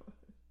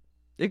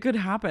 It could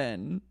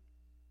happen.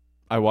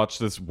 I watched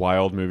this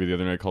wild movie the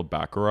other night called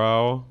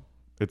Bacurau.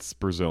 It's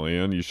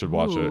Brazilian. You should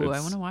watch it. I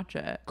want to watch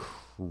it.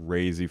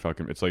 Crazy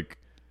fucking. It's like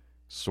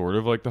sort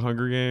of like the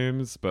Hunger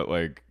Games, but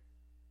like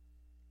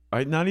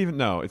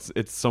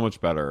it's so much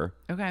better.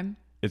 Okay.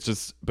 It's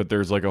just, but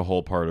there's like a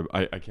whole part of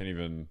I can't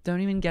even.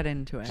 Don't even get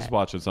into it. Just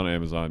watch it. It's on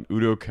Amazon.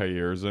 Udo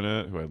Kier's in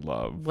it, who I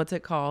love. What's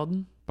it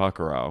called?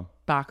 Bacurau.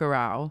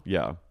 Bacurau.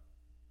 Yeah.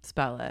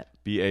 Spell it.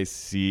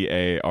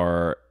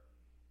 Bacarau.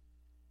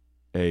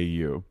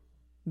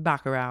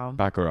 Bacurau.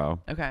 Bacurau.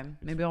 Okay,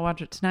 maybe I'll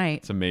watch it tonight.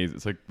 It's amazing.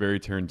 It's like very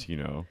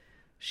Tarantino.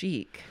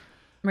 Chic.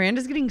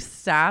 Miranda's getting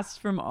sassed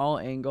from all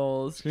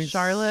angles.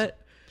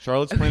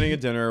 Charlotte's planning a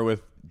dinner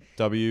with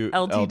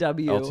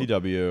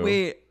LTW.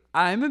 Wait,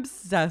 I'm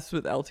obsessed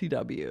with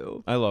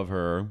LTW. I love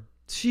her.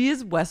 She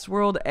is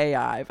Westworld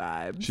AI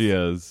vibes. She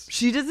is.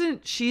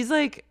 She's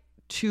like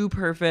too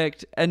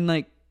perfect and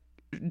like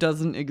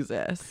doesn't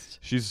exist.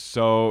 She's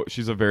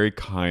a very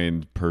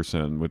kind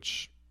person,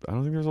 which I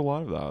don't think there's a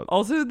lot of that.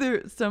 Also,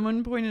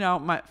 someone pointed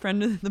out, my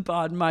friend in the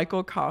pod,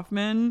 Michael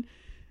Kaufman,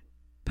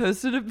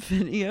 posted a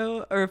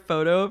video or a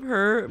photo of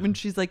her when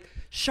she's like,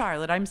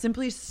 Charlotte, I'm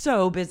simply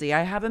so busy.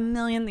 I have a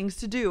million things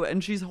to do.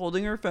 And she's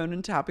holding her phone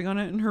and tapping on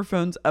it, and her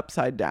phone's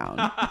upside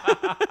down.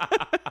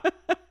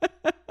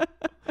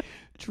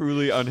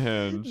 Truly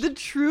unhinged. This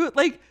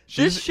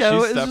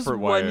show is just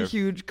one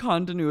huge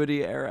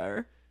continuity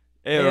error.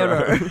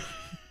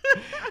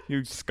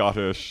 You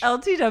Scottish.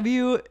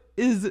 LTW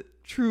is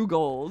true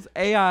goals.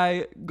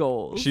 AI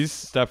goals.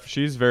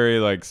 She's very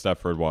like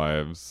Stepford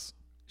Wives.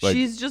 Like,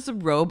 she's just a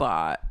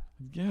robot.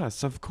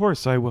 Yes, of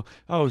course I will.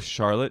 Oh,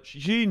 Charlotte,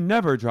 she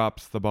never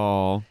drops the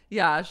ball.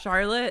 Yeah,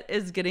 Charlotte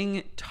is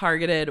getting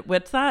targeted.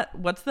 What's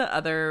the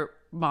other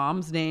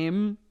mom's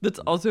name that's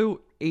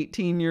also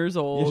 18 years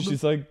old? Yeah,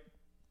 she's like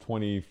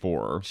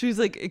 24. She's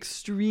like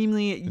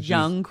extremely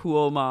young,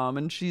 cool mom.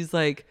 And she's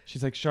like,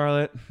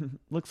 Charlotte,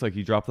 looks like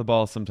you drop the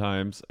ball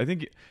sometimes. I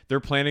think they're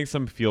planning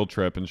some field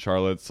trip, and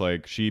Charlotte's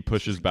like, she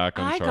pushes back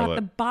on Charlotte. I got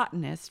the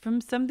botanist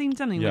from something,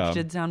 Yeah. which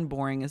did sound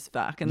boring as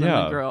fuck. And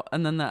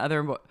then the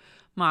other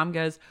mom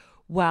goes,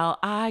 well,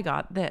 I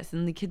got this,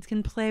 and the kids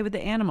can play with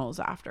the animals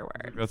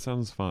afterward. That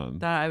sounds fun.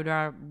 That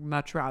I would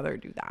much rather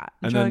do that.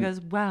 And And Charlotte then-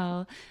 goes,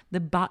 well, the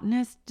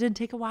botanist did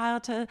take a while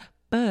to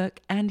book,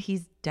 and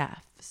he's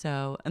deaf.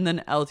 So, and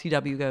then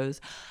LTW goes,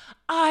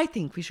 I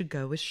think we should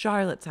go with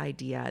Charlotte's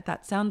idea.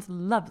 That sounds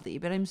lovely,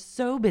 but I'm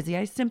so busy,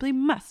 I simply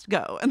must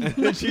go. And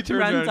then She turns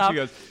around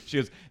and she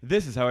goes,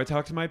 this is how I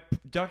talk to my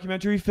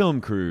documentary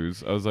film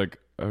crews. I was like,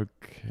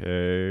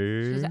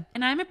 okay.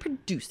 And I'm a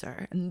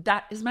producer, and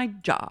that is my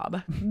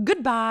job.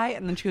 Goodbye.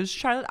 And then she goes,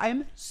 Charlotte, I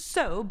am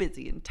so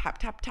busy, and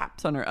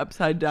taps on her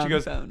upside down She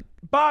goes, phone.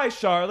 bye,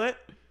 Charlotte.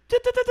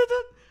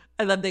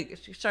 I love that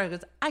Charlotte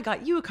goes, I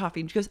got you a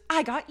coffee. And she goes,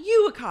 I got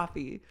you a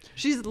coffee.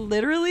 She's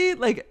literally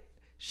like,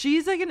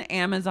 she's like an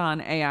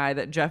Amazon AI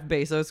that Jeff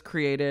Bezos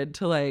created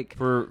to like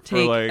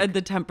take like,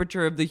 the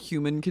temperature of the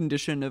human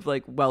condition of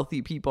like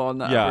wealthy people on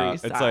the Upper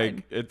East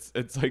Side.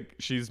 It's like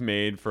she's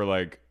made for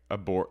like a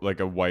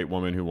white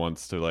woman who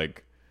wants to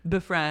like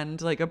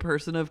befriend like a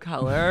person of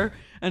color.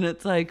 And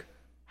it's like,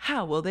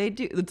 how will they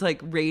do? It's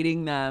like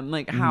rating them,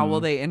 like how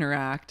will they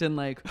interact, and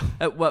like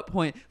at what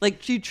point?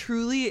 Like she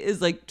truly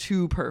is like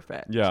too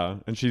perfect. Yeah,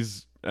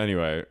 and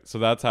anyway. So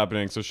that's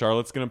happening. So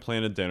Charlotte's gonna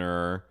plan a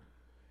dinner.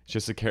 She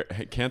has to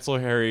cancel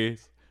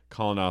Harry's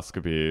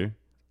colonoscopy.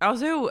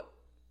 Also,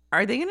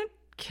 are they gonna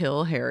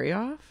kill Harry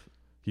off?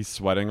 He's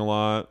sweating a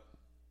lot.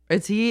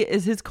 Is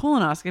his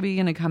colonoscopy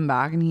gonna come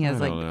back and he has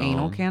like don't know.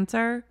 anal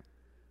cancer?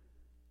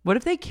 What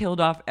if they killed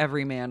off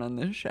every man on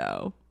this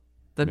show?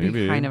 That'd be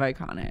Maybe. kind of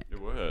iconic. It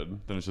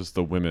would. Then it's just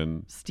the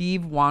women.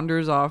 Steve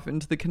wanders off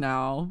into the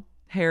canal.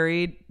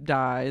 Harry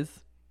dies.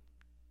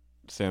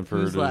 Sanford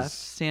Who's is left?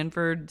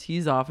 Sanford.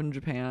 He's off in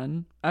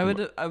Japan. I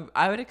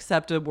would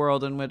accept a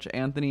world in which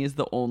Anthony is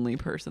the only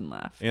person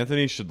left.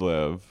 Anthony should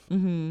live.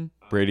 Mm-hmm.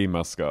 Brady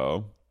must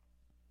go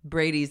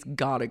Brady's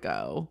gotta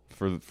go.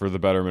 for the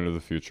betterment of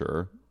the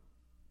future.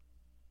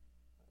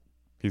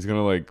 He's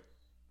gonna hurt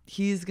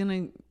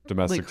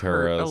domestic a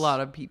terrorist lot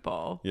of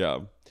people. Yeah.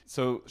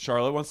 So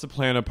Charlotte wants to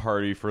plan a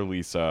party for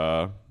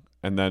Lisa,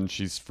 and then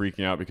she's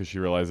freaking out because she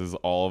realizes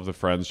all of the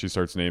friends she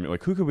starts naming,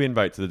 like, who could we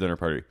invite to the dinner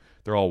party?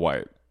 They're all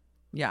white.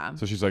 Yeah.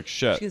 So she's like,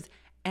 shit. She goes,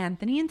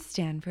 Anthony and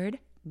Stanford,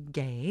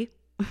 gay.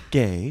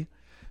 Gay.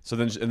 So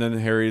then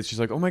Harry, she's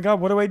like, oh my God,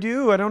 what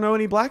do? I don't know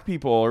any black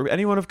people or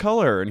anyone of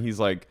color. And he's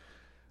like,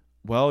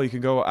 well, you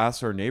can go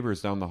ask our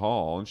neighbors down the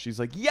hall. And she's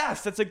like,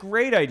 yes, that's a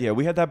great idea.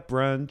 We had that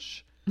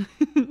brunch.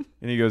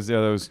 And he goes, yeah,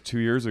 that was 2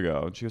 years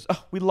ago. And she goes,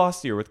 oh, we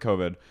lost a year with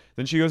COVID.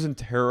 Then she goes and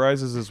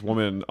terrorizes this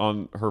woman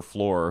on her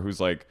floor who's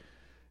like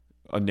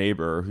a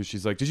neighbor, who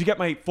she's like, did you get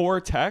my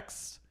 4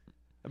 texts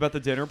about the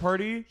dinner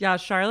party? Yeah,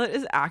 Charlotte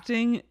is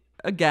acting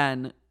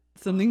again.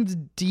 Something's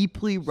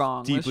deeply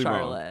wrong with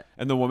Charlotte. Wrong.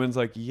 And the woman's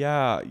like,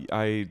 yeah,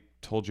 I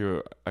told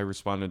you, I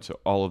responded to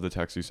all of the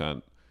texts you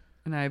sent.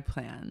 And I have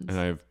plans. And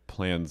I have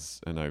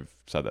plans, and I've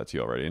said that to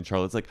you already. And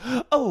Charlotte's like,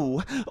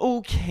 oh,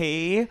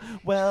 okay,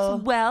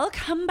 well,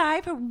 come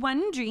by for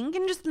one drink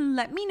and just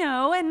let me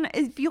know. And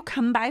if you'll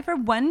come by for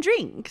one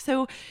drink.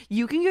 So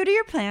you can go to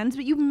your plans,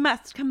 but you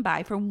must come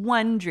by for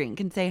one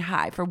drink and say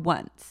hi for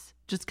once.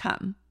 Just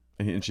come.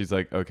 And she's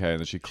like, okay.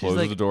 And then she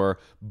closes the door,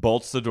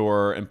 bolts the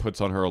door, and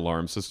puts on her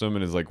alarm system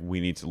and is like, we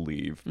need to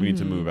leave. We need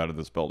to move out of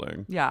this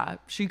building. Yeah.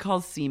 She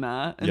calls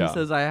Seema and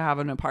says, I have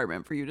an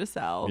apartment for you to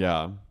sell.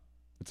 Yeah.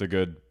 It's a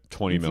good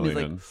 20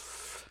 million.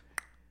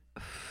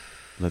 Like,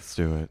 let's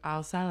do it.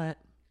 I'll sell it.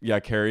 Yeah,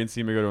 Carrie and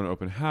Seema go to an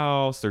open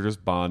house. They're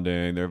just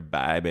bonding. They're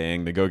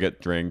vibing. They go get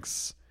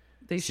drinks.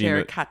 They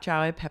share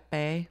Cacio e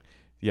Pepe.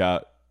 Yeah,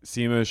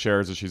 Seema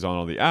shares that she's on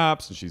all the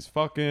apps and she's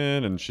fucking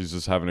and she's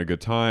just having a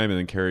good time. And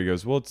then Carrie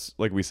goes, well, it's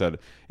like we said,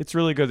 it's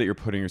really good that you're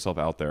putting yourself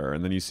out there.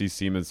 And then you see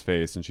Seema's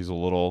face and she's a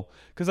little,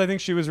 because I think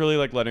she was really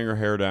like letting her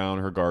hair down,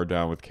 her guard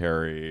down with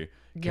Carrie.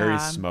 Carrie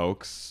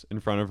smokes in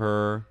front of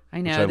her.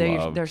 I know,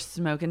 they're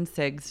smoking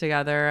cigs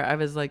together. I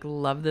was like,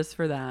 love this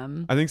for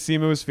them. I think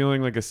Seema was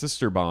feeling like a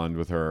sister bond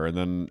with her,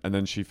 and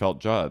then she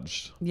felt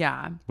judged.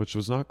 Yeah, which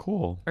was not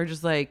cool. Or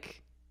just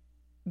like,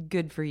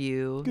 good for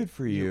you. Good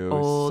for you.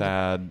 Old,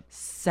 sad,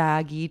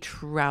 saggy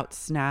trout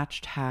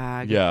snatched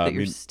hag. Yeah, that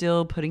you're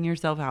still putting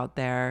yourself out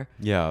there.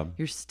 Yeah,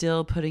 you're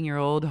still putting your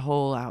old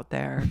hole out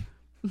there.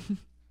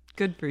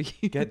 Good for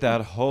you. Get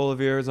that hole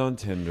of yours on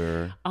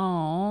Tinder.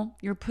 Oh,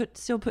 you're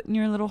still putting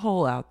your little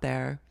hole out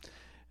there.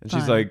 And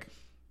she's like,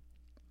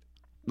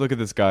 look at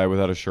this guy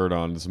without a shirt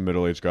on, this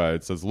middle-aged guy.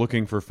 It says,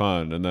 looking for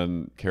fun. And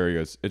then Carrie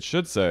goes, it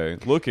should say,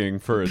 looking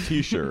for a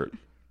t-shirt.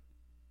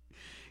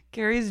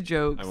 Carrie's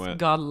jokes,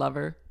 God love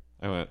her.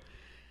 I went.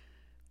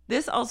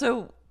 This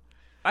also,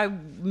 I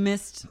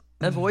missed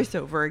a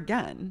voiceover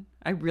again.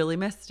 I really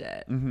missed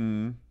it.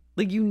 Mm-hmm.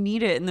 Like, you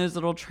need it in those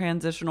little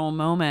transitional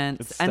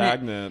moments. It's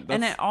stagnant.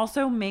 And it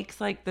also makes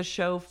like the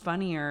show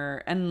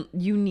funnier, and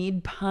you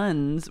need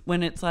puns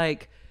when it's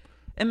like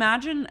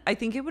Imagine, I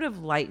think it would have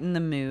lightened the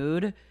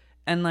mood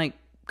and like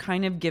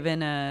kind of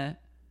given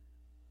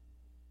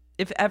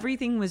if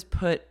everything was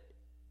put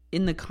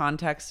in the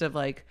context of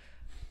like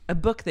a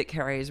book that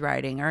Carrie's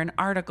writing or an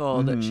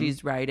article that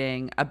she's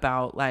writing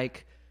about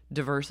like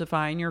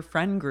diversifying your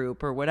friend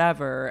group or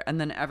whatever, and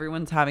then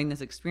everyone's having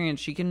this experience,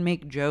 she can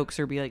make jokes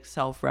or be like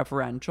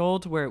self-referential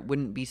to where it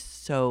wouldn't be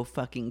so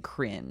fucking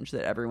cringe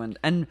that everyone,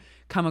 and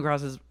come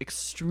across as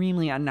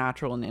extremely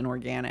unnatural and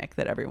inorganic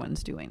that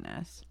everyone's doing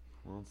this.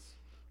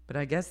 But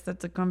I guess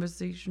that's a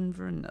conversation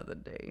for another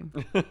day.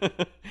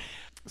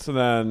 So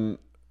then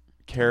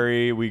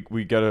Carrie,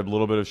 we get a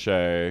little bit of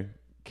Shay.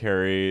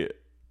 Carrie,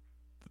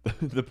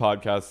 the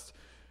podcast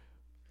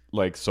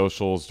like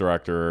socials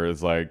director,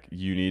 is like,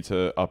 you need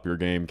to up your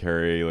game,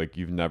 Carrie. Like,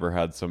 you've never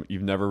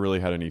really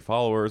had any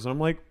followers. And I'm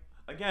like,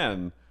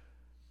 again,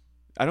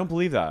 I don't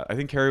believe that. I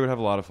think Carrie would have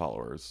a lot of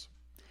followers.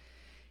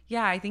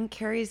 Yeah, I think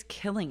Carrie's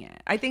killing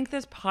it. I think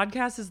this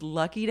podcast is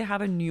lucky to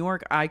have a New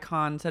York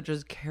icon such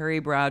as Carrie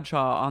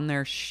Bradshaw on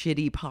their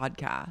shitty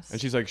podcast. And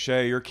she's like,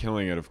 Shay, you're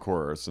killing it, of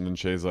course. And then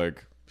she's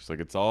like,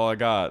 it's all I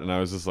got. And I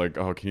was just like,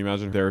 oh, can you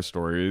imagine their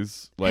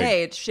stories? Like,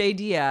 hey, it's Shay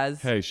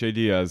Diaz. Hey, Shay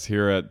Diaz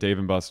here at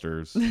Dave &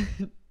 Buster's.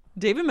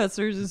 Dave &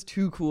 Buster's is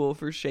too cool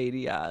for Shay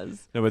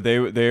Diaz. No, but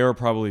they are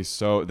probably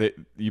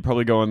you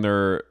probably go on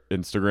their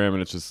Instagram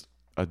and it's just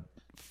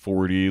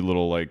 40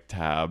 little like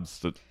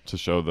tabs to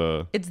show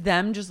the... It's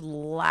them just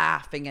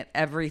laughing at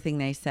everything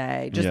they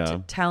say.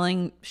 Just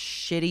telling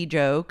shitty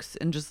jokes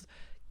and just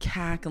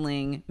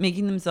cackling,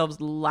 making themselves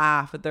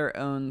laugh at their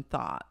own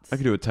thoughts. I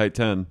could do a tight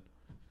 10.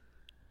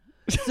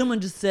 Someone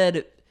just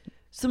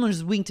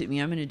winked at me.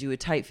 I'm going to do a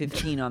tight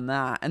 15 on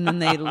that. And then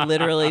they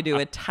literally do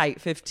a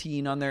tight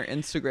 15 on their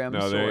Instagram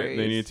stories.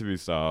 They need to be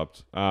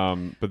stopped.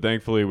 But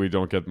thankfully, we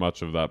don't get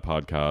much of that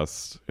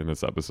podcast in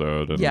this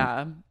episode. And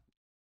yeah.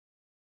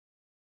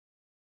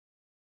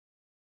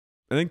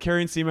 I think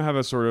Carrie and Seema have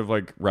a sort of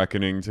like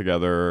reckoning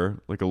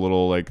together, like a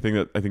little like thing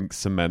that I think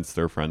cements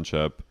their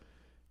friendship.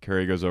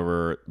 Carrie goes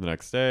over the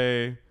next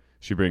day.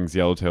 She brings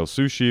Yellowtail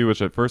sushi,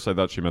 which at first I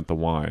thought she meant the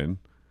wine.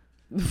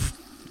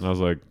 And I was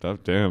like,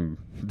 damn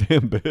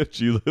bitch,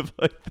 you live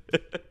like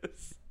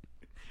this.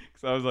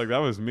 Because I was like, that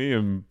was me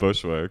in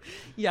Bushwick.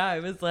 Yeah, I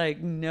was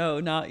like, no,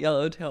 not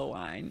Yellowtail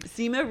wine.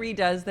 Seema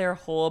redoes their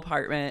whole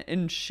apartment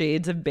in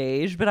shades of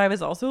beige, but I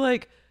was also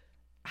like,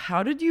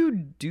 how did you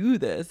do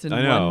this in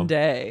one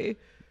day?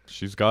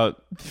 She's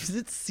got... It's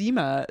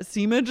Seema.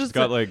 Seema just...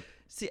 got like...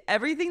 See,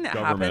 everything that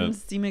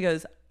happens, Seema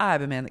goes, I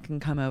have a man that can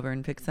come over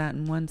and fix that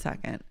in 1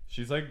 second.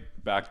 She's like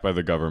backed by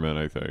the government,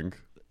 I think.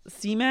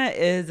 Seema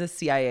is a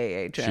CIA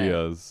agent. She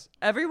is.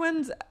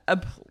 Everyone's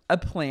a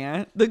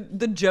plant.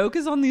 The joke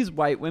is on these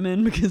white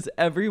women because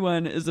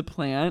everyone is a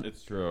plant.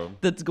 It's true.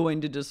 That's going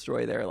to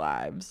destroy their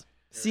lives.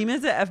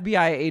 Seema's an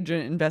FBI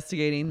agent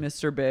investigating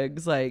Mr.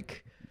 Big's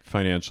like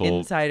financial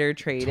insider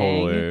trading.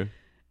 Totally.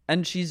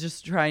 And she's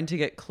just trying to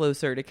get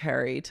closer to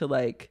Carrie to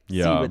like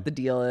see what the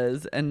deal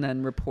is and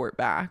then report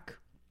back.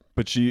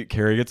 But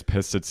Carrie gets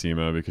pissed at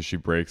Seema because she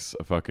breaks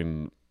a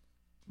fucking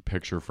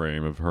picture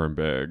frame of her and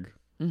Big.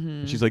 Mm-hmm.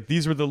 And she's like,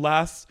 these were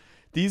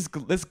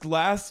this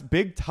glass,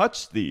 Big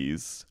touched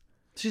these.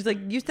 She's like,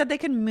 you said they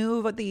could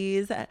move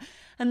these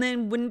and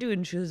then wouldn't do it.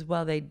 And she goes,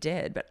 well, they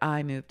did, but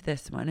I moved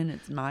this one and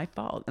it's my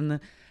fault. And the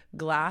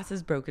glass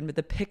is broken, but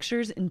the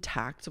picture's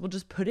intact. So we'll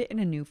just put it in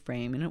a new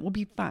frame and it will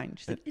be fine.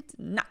 She's like, it's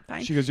not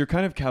fine. She goes, you're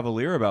kind of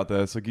cavalier about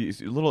this. Like,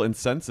 you're a little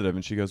insensitive.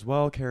 And she goes,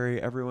 well, Carrie,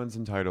 everyone's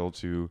entitled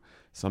to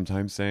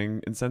sometimes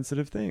saying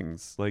insensitive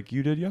things like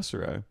you did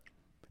yesterday.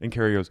 And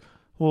Carrie goes,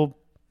 well,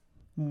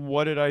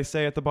 what did I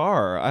say at the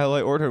bar? All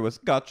I ordered was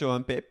cacio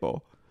and pepe.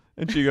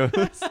 And she goes,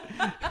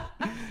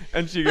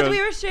 but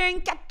we were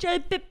sharing cacio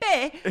and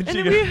pepe, and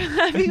we were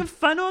having a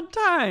fun old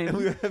time.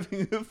 In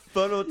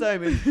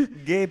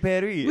Gay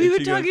Paris. We were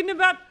talking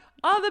about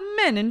all the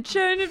men and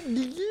sharing a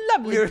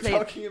lovely We were plate.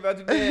 talking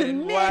about men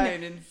and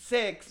wine and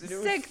sex. And it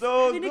was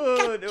so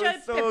good. It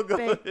was so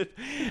good.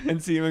 And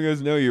Seema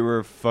goes, no, you were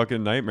a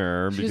fucking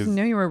nightmare. She doesn't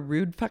know you were a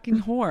rude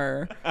fucking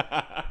whore.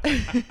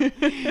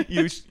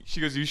 She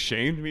goes, you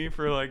shamed me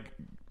for like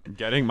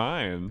getting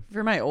mine.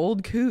 For my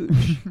old cooch.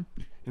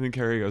 And then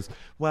Carrie goes,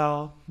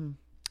 well,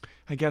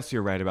 I guess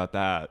you're right about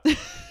that.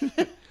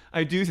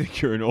 I do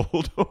think you're an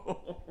old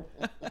whore.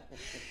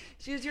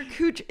 She goes, your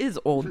cooch is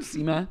old,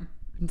 Seema.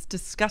 It's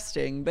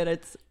disgusting,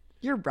 but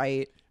you're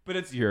right. But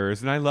it's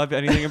yours, and I loved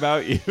anything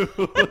about you.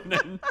 And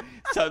then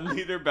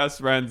suddenly they're best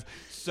friends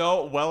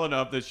so well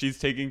enough that she's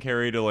taking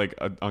Carrie to like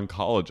an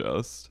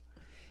oncologist.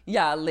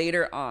 Yeah,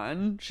 later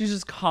on, she's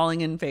just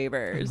calling in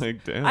favors.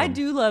 Like, damn. I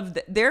do love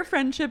their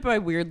friendship. I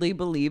weirdly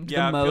believed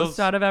the most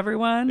out of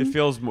everyone. It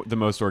feels the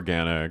most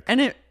organic,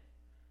 and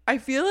I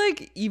feel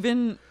like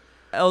even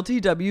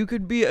LTW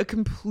could be a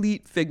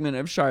complete figment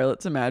of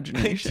Charlotte's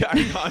imagination.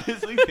 I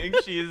honestly think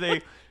she is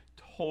a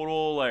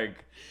total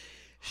like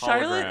hologram.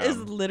 Charlotte is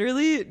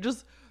literally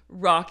just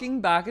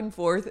rocking back and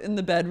forth in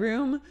the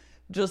bedroom,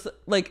 just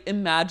like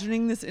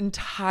imagining this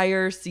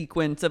entire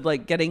sequence of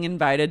like getting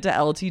invited to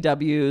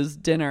LTW's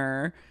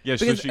dinner. Yeah,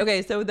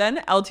 because so then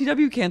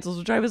LTW cancels,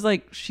 which I was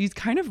like, she's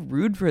kind of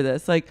rude for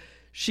this. Like,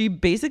 she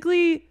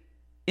basically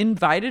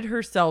invited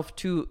herself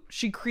to.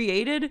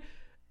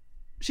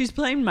 She's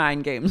playing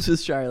mind games with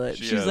Charlotte.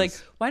 She's like,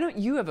 why don't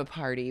you have a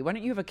party? Why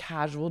don't you have a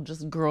casual,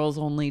 just girls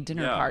only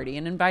dinner party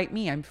and invite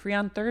me? I'm free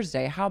on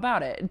Thursday. How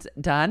about it? It's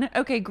done.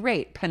 Okay,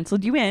 great.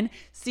 Penciled you in.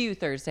 See you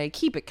Thursday.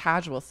 Keep it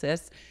casual,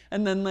 sis.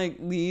 And then like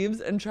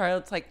leaves, and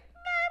Charlotte's like,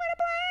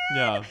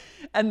 yeah.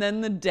 And then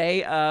the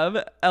day of,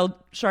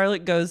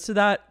 Charlotte goes to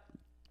that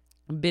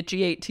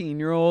bitchy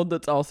 18-year-old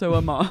that's also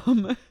a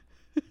mom.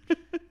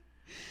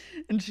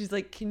 And she's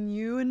like, can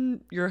you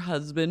and your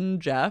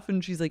husband, Jeff?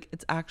 And she's like,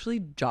 it's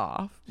actually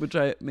Joff, which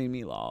made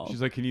me laugh.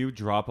 She's like, can you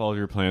drop all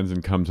your plans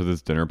and come to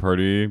this dinner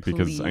party?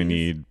 Because Please. I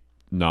need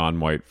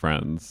non-white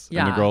friends.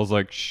 Yeah. And the girl's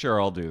like,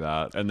 sure, I'll do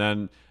that. And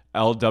then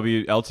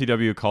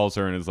LTW calls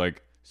her and is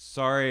like,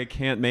 sorry, I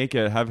can't make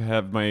it.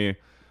 Have my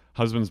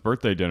husband's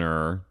birthday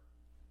dinner.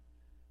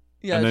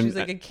 Yeah, and then, she's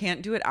like, I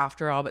can't do it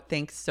after all, but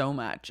thanks so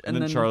much. And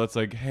then Charlotte's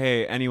like,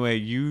 hey, anyway,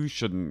 you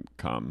shouldn't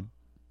come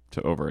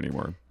to over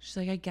anymore. She's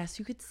like, I guess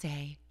you could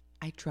say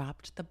I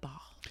dropped the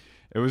ball.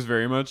 It was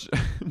very much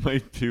my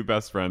two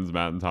best friends,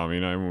 Matt and Tommy,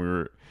 and I, when we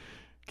were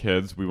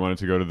kids, we wanted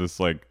to go to this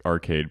like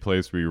arcade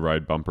place where you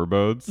ride bumper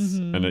boats,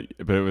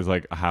 but it was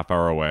like a half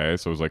hour away.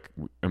 So it was like,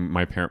 and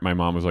my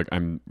mom was like,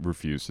 I'm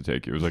refused to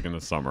take you. It was like in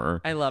the summer.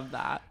 I love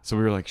that. So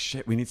we were like,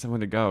 shit, we need someone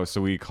to go.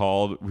 So we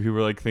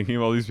were like thinking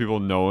of all these people,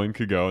 no one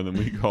could go, and then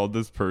we called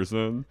this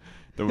person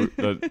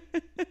that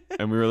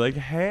and we were like,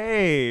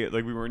 hey,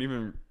 like we weren't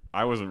even.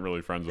 I wasn't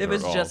really friends with her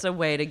at all. It was just a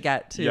way to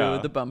get to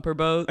the bumper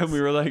boats. And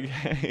we were like,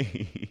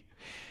 hey,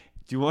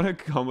 do you want to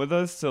come with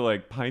us to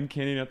like Pine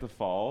Canyon at the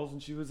falls?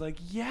 And she was like,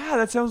 yeah,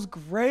 that sounds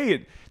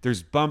great.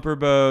 There's bumper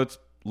boats,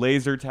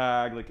 laser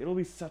tag. Like, it'll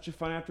be such a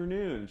fun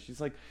afternoon.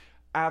 She's like,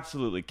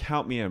 absolutely,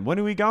 count me in. When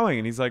are we going?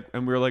 And he's like,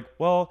 and we were like,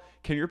 well,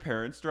 can your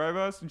parents drive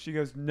us? And she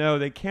goes, no,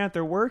 they can't.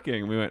 They're working.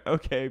 And we went,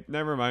 okay,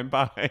 never mind.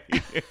 Bye.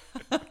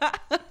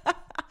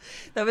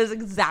 That was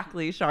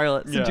exactly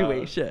Charlotte's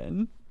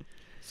situation.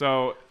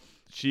 So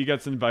she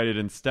gets invited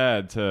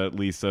instead to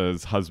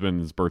Lisa's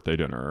husband's birthday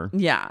dinner.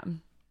 Yeah.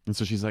 And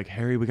so she's like,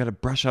 Harry, we got to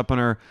brush up on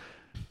our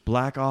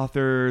black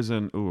authors.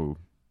 And ooh.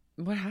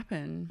 What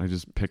happened? I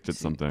just picked at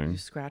something. You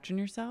scratching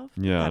yourself?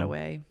 Yeah. Put that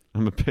away.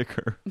 I'm a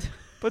picker.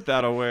 Put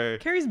that away.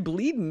 Carrie's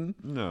bleeding.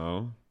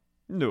 No.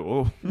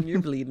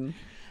 You're bleeding.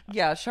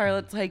 Yeah,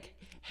 Charlotte's like,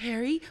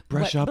 Harry,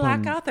 brush what up black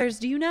on authors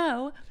do you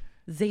know?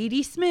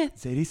 Zadie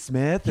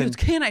Smith. And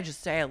Can I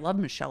just say I love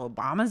Michelle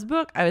Obama's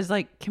book? I was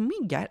like, can we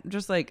get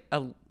just like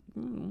a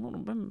little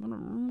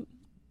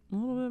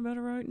bit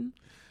better writing?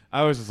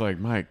 I was just like,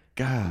 my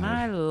God.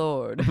 My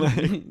Lord.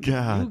 My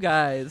God. You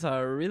guys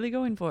are really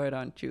going for it,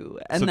 aren't you?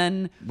 And so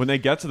then when they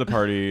get to the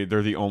party,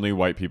 they're the only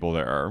white people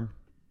there.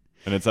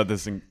 And it's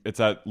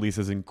at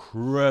Lisa's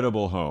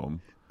incredible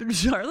home.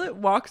 Charlotte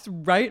walks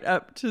right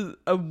up to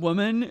a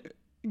woman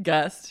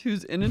guest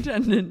who's in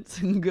attendance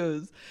and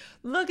goes,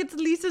 look, it's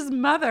Lisa's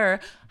mother.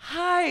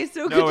 Hi.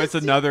 So no, it's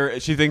another.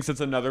 She thinks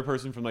it's another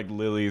person from like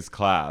Lily's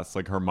class,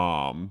 like her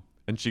mom.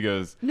 And she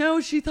goes, no,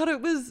 she thought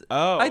it was.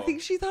 Oh, I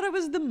think she thought it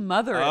was the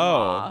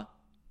mother-in-law.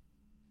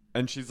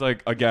 And she's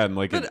like, again,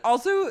 like, but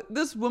also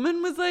this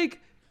woman was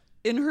like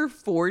in her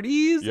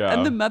 40s,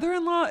 and the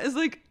mother-in-law is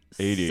like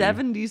 80,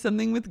 70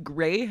 something with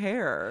gray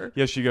hair.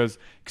 Yeah, she goes,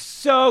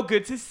 so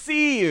good to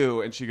see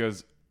you. And she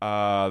goes,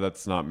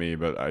 that's not me,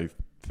 but I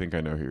think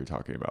I know who you're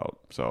talking about.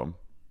 So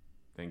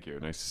thank you.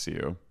 Nice to see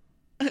you.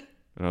 And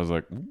I was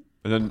like, and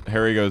then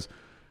Harry goes,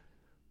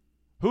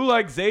 who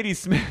likes Zadie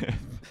Smith?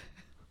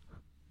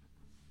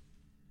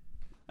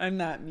 I'm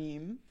that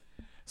meme.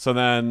 So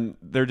then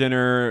their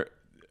dinner.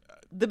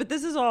 But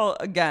this is all,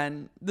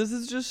 again, this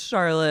is just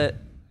Charlotte.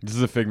 This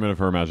is a figment of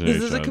her imagination.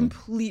 This is a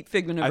complete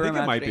figment of her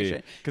imagination. I think it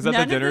might be. Because at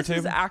the dinner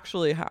table. This is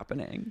actually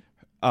happening.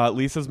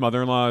 Lisa's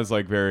mother-in-law is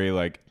like very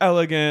like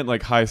elegant,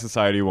 like high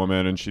society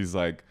woman. And she's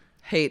like.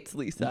 Hates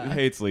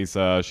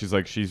Lisa. She's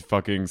like, she's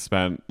fucking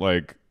spent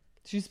like.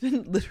 She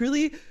spent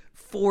literally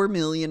 $4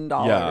 million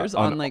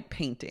on like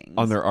paintings.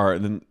 On their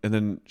art. And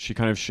then she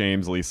kind of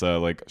shames Lisa.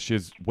 Like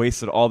she's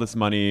wasted all this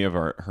money of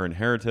her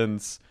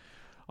inheritance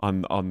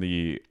on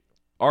the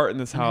art in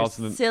this house.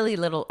 And then, silly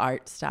little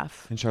art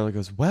stuff. And Charlotte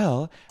goes,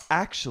 well,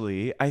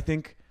 actually, I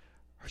think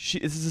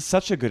this is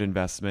such a good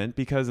investment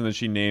because, and then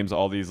she names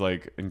all these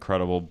like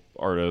incredible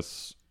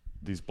artists,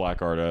 these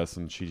black artists,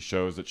 and she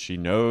shows that she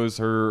knows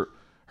her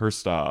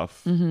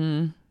stuff.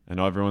 Mm-hmm. And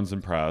everyone's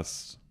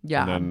impressed.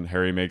 Yeah. And then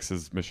Harry makes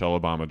his Michelle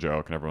Obama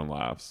joke and everyone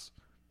laughs.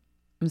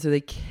 And so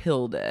they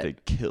killed it. They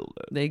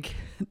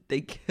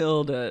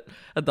killed it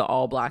at the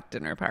all black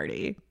dinner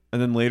party.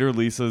 And then later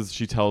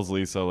she tells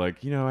Lisa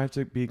like, you know, I have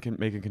to make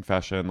a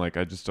confession. Like,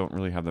 I just don't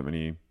really have that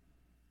many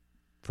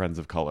friends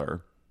of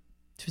color.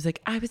 She was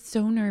like, I was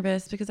so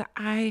nervous because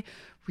I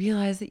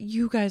realized that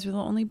you guys were the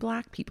only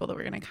black people that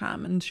were going to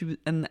come. And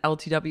and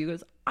LTW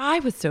goes, I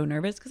was so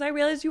nervous because I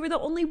realized you were the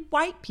only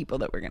white people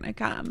that were going to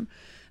come.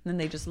 then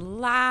they just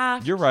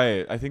laughed. You're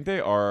right. I think they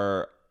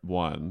are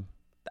one.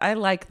 I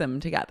like them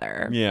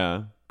together.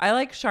 Yeah. I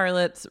like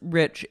Charlotte's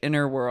rich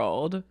inner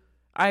world.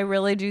 I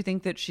really do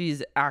think that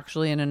she's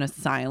actually in an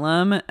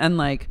asylum. And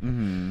like,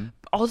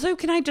 also,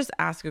 can I just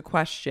ask a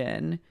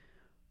question?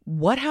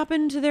 What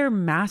happened to their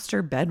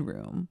master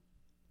bedroom?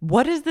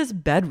 What is this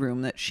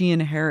bedroom that she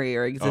and Harry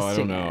are existing I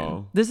don't know.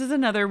 in? This is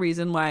another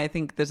reason why I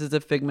think this is a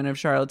figment of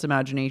Charlotte's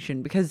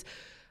imagination, because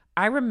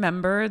I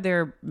remember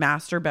their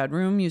master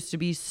bedroom used to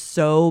be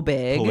so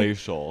big.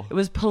 Palatial. It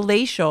was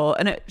palatial.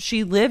 And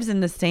she lives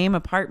in the same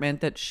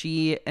apartment that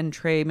she and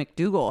Trey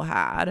McDougal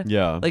had.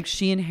 Yeah. Like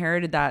she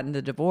inherited that in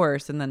the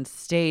divorce and then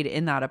stayed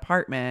in that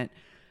apartment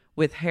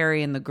with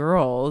Harry and the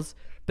girls.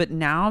 But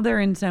now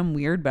they're in some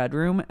weird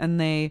bedroom and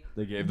they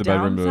gave the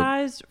bedroom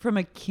downsized from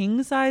a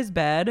king size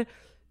bed.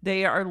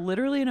 They are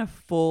literally in a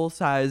full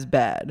size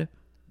bed.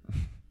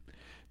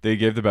 They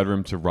gave the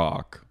bedroom to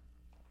Rock.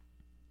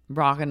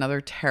 Rock,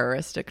 another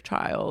terroristic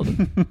child.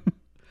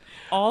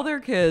 All their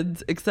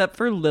kids, except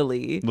for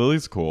Lily.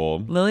 Lily's cool.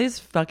 Lily's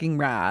fucking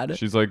rad.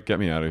 She's like, get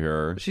me out of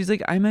here. She's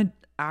like, I'm an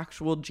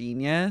actual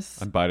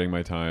genius. I'm biding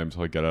my time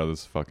till I get out of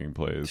this fucking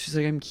place. She's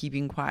like, I'm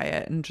keeping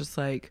quiet and just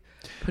like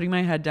putting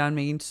my head down,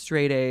 making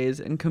straight A's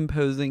and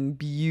composing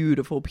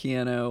beautiful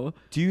piano.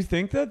 Do you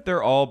think that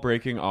they're all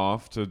breaking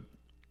off to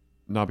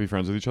not be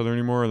friends with each other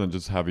anymore and then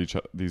just have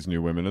these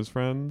new women as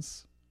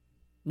friends?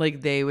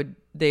 Like they would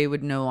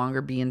no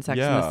longer be in Sex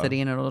and the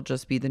City and it'll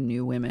just be the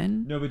new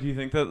women? No, but do you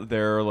think that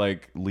they're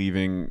like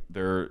leaving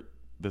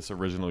this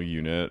original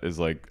unit is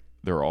like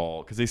they're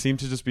all, because they seem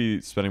to just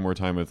be spending more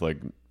time with like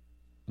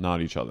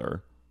not each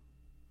other?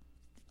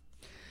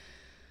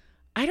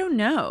 I don't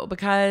know,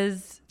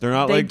 because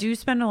they do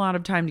spend a lot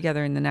of time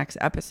together in the next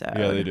episode.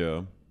 Yeah, they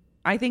do.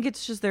 I think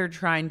it's just they're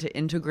trying to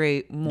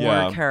integrate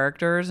more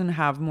characters and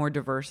have more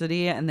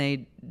diversity, and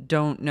they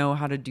don't know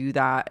how to do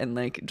that in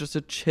like just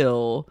a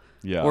chill,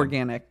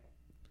 organic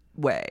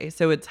way.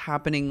 So it's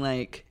happening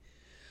like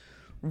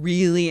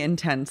really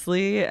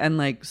intensely and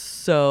like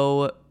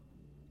so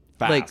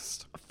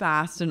fast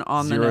and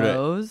on the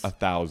nose.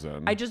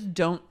 1,000. I just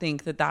don't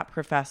think that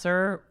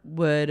professor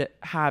would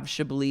have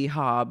Chablis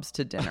Hobbs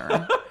to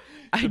dinner.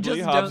 I just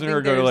don't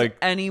think there's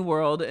any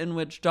world in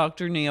which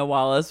Dr. Nia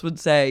Wallace would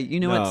say, you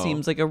know what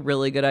seems like a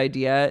really good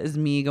idea is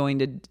me going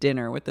to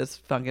dinner with this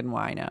fucking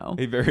wino.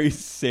 A very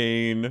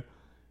sane,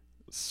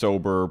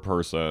 sober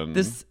person.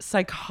 This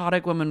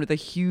psychotic woman with a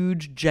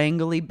huge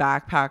jangly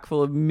backpack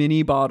full of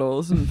mini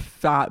bottles and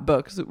fat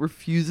books that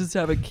refuses to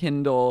have a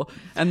Kindle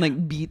and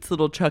like beats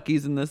little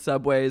Chuckies in the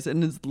subways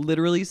and is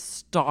literally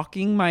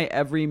stalking my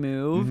every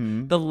move.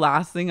 Mm-hmm. The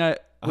last thing I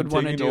would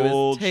want to do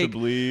is take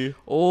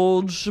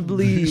old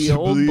Chablis,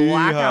 old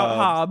blackout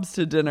Hobbs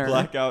to dinner.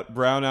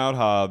 Brownout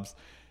Hobbs.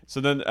 So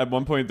then at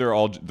one point they're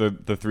all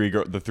the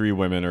three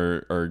women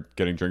are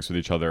getting drinks with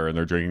each other and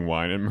they're drinking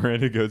wine, and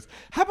Miranda goes,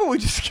 "How about we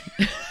just?"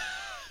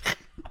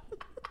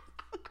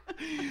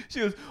 She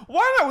goes,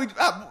 "Why not we? Do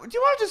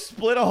you want to just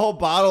split a whole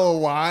bottle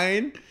of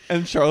wine?"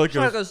 And Charlotte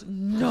goes,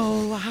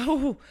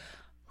 "No."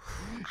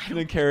 And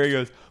then Carrie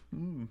goes,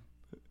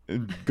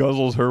 and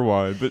guzzles her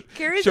wine. But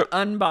Carrie's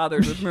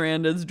unbothered with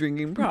Miranda's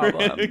drinking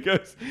problem.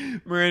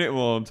 Miranda,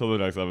 well, until the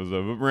next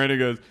episode, but Miranda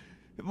goes,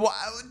 "Do you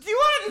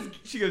want to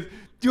just?" She goes,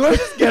 "Do you want to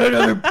just get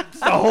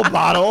a whole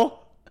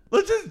bottle?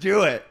 Let's just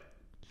do it."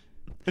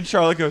 And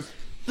Charlotte goes,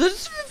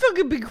 "Let's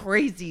fucking be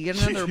crazy.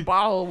 Get another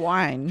bottle of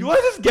wine. Do you want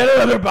to just get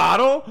another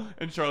bottle?"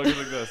 And Charlotte goes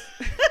like this.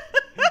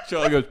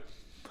 Charlotte goes,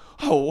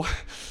 oh.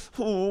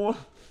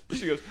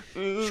 She goes,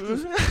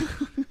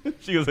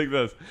 she goes like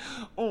this.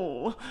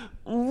 Oh,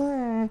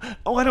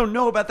 I don't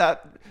know about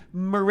that,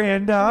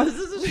 Miranda. This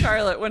is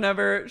Charlotte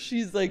whenever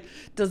she's like,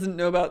 doesn't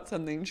know about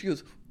something. She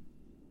goes,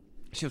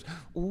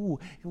 ooh.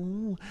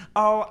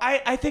 Oh,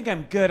 I think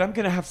I'm good. I'm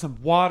going to have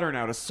some water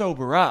now to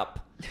sober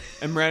up.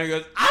 And Miranda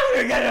goes, I'm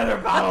going to get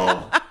another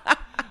bottle.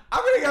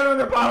 I'm going to get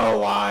another bottle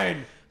of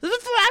wine. This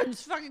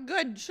is fucking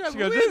good. She goes,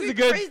 this is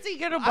good. Crazy,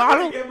 get a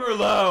bottle. I'm going to get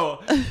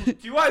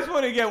Merlot. Do you guys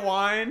want to get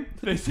wine?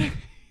 They say,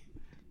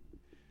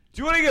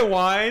 do you want to get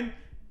wine?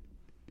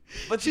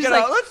 Let's get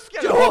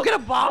a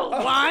bottle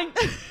of wine.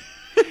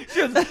 She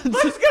goes, let's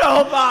get a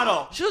whole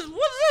bottle. She goes,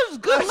 what's this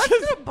good? Let's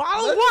get a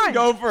bottle of wine.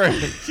 Go for it.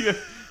 She goes,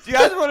 do you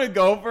guys want to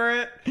go for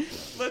it?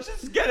 Let's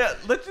just get it.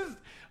 Let's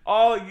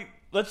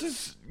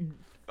just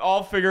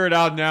all figure it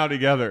out now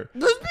together.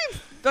 Let's be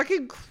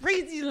fucking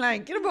crazy,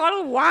 like get a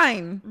bottle of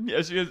wine.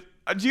 Yeah, she goes,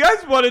 do you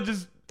guys want to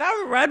just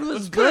that red was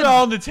let's good. Put it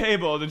all on the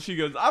table. And then she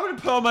goes, I'm gonna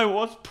put all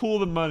let's pool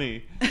the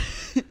money.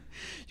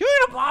 You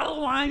get a bottle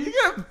of wine. You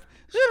get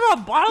a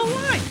bottle of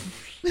wine.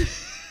 Do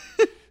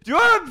you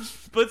want to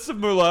split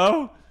some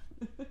Merlot?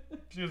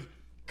 She goes,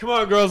 come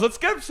on, girls, let's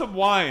get some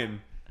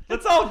wine.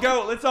 Let's all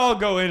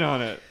go in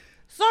on it.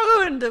 So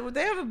go in.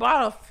 They have a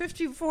bottle of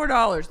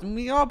 $54, and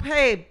we all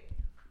paid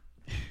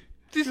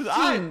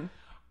 $15.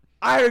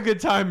 I had a good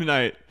time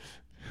tonight.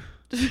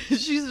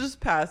 She's just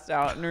passed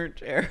out in her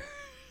chair.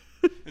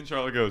 And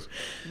Charlotte goes,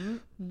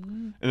 and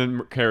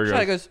then Carrie goes,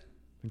 Charlotte goes,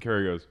 and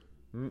Carrie goes,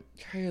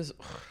 Carrie goes,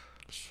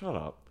 shut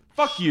up.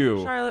 Fuck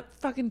you. Charlotte,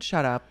 fucking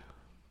shut up.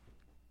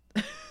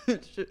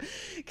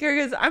 Carrie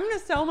goes, I'm going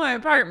to sell my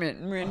apartment.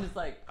 And Miranda's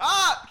like,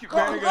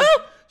 Miranda goes,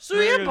 should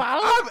we have a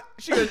bottle?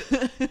 She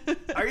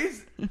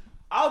goes,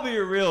 I'll be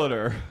your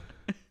realtor.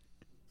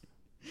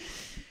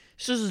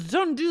 She says,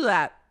 don't do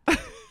that.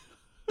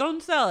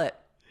 Don't sell it.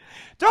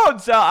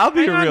 Don't sell. I'll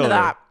be your Hang on to realtor.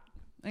 that.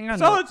 Hang on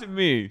Sell to it to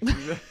me.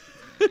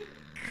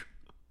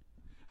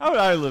 How would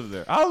I live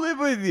there? I'll live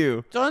with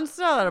you. Don't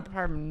sell that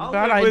apartment. I'll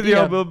Bad live with you.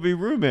 idea. We'll be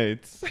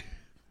roommates.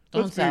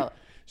 Don't sell it.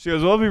 She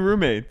goes, we'll be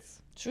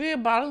roommates. Should we have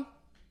a bottle?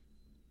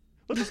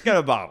 We'll just get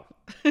a bottle.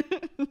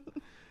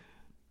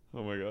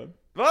 Oh my God.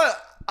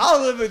 But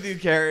I'll live with you,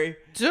 Carrie.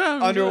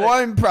 Don't Under do it.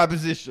 one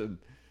proposition.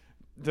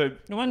 We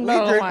One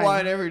bottle of drink wine.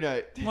 wine every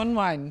night. One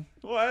wine.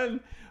 One.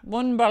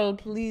 One bottle,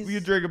 please. You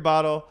drink a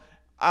bottle.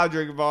 I'll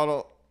drink a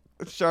bottle.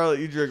 Charlotte,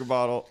 you drink a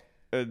bottle.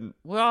 And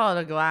We're all at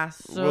a glass,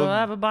 so we'll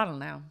have a bottle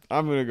now.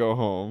 I'm going to go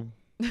home.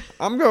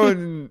 I'm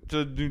going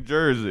to New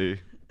Jersey.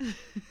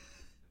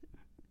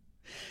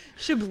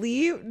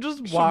 Chablis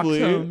just walks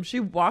Chablis. home. She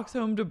walks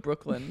home to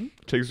Brooklyn.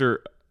 Takes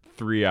her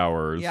 3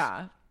 hours.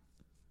 Yeah.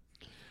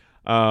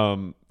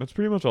 That's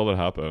pretty much all that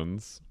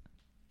happens.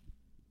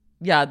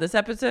 Yeah, this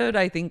episode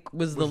I think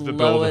was the the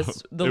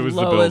lowest build-up. It was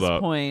the lowest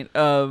build-up. point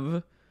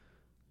of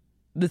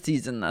the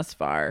season thus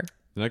far.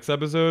 The next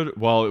episode,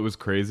 while it was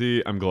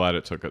crazy, I'm glad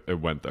it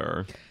went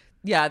there.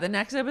 Yeah, the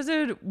next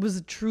episode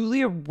was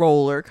truly a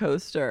roller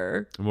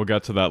coaster. And we'll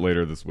get to that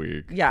later this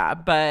week. Yeah,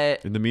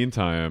 but In the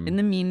meantime,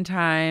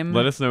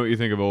 let us know what you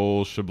think of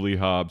old Chablis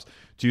Hobbs.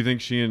 Do you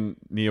think she and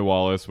Nia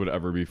Wallace would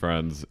ever be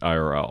friends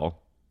IRL?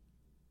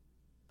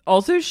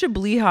 Also,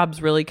 Chablis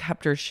Hobbs really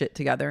kept her shit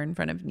together in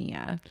front of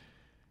Nia.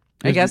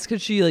 I guess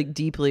because she like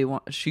deeply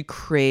she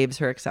craves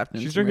her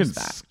acceptance. She's and drinking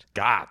respect.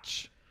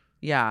 scotch.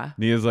 Yeah.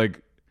 Nia's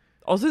like,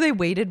 Also, they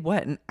waited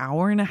an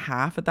hour and a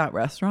half at that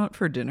restaurant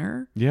for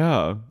dinner.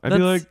 yeah. I'd That's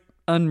be like,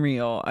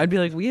 unreal. I'd be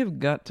like, we have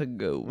got to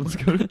go. let's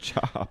go to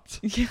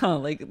Chopped. Yeah,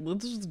 like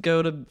let's just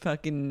go to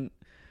fucking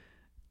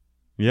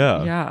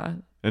Yeah. yeah.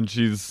 And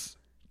she's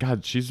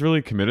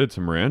really committed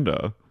to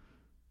Miranda.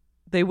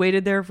 They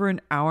waited there for an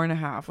hour and a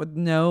half with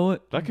no.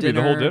 That could be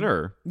the whole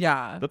dinner.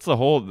 Yeah, That's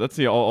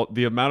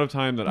the amount of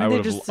time that I they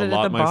would just have sit at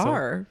allotted the myself.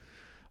 bar.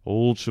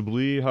 Old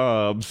Chablis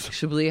Hobbs.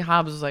 Chablis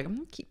Hobbs was like, I'm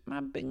gonna keep my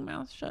big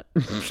mouth shut.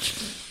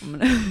 I'm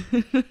gonna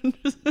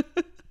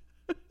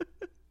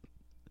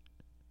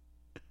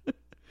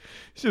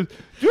She goes,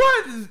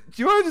 do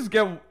you want to just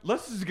get,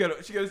 let's just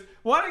get, she goes,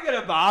 want to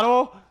get a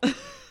bottle?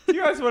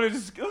 You guys want to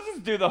let's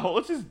just do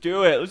let's just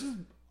do it. Let's just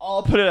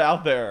all put it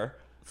out there.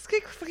 Let's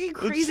get fucking It's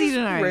crazy just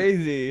tonight.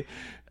 crazy.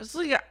 It's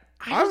like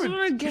I just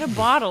want to get a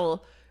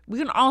bottle. We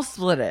can all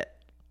split it.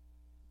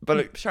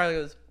 But Charlie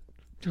goes,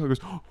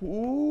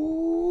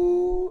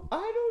 ooh,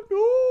 I don't know.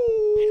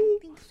 I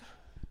don't think so.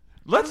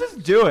 Let's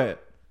just do it.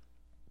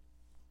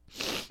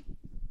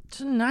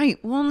 tonight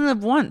we'll only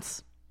live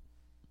once.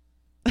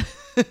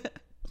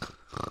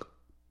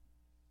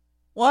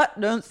 What?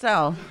 Don't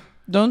sell.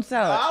 Don't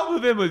sell it. I'll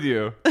move in with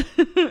you.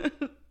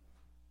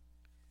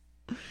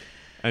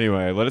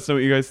 Anyway, let us know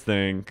what you guys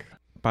think.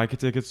 Buy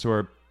tickets to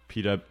our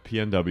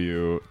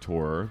PNW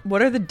tour.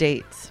 What are the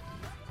dates?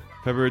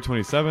 February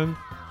 27th,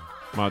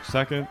 March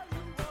 2nd,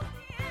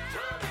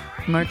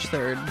 March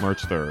 3rd.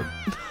 March 3rd.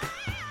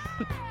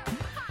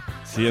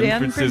 See you in San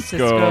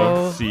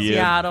Francisco. See you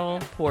Seattle,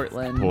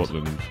 Portland.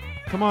 Portland.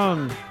 Come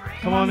on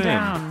in.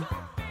 down.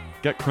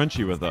 Get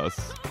crunchy with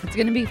us. It's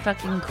gonna be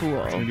fucking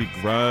cool. It's gonna be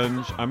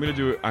grunge.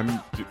 I'm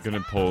gonna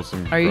pull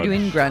some. Are you grunge.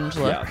 doing grunge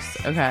looks?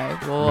 Yes. Okay.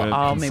 I'm Well, gonna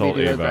I'll maybe consult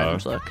do a Ava.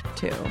 grunge look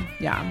too.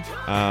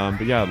 Yeah.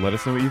 But yeah, let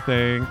us know what you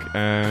think,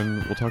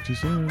 and we'll talk to you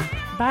soon.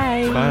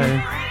 Bye.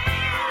 Bye.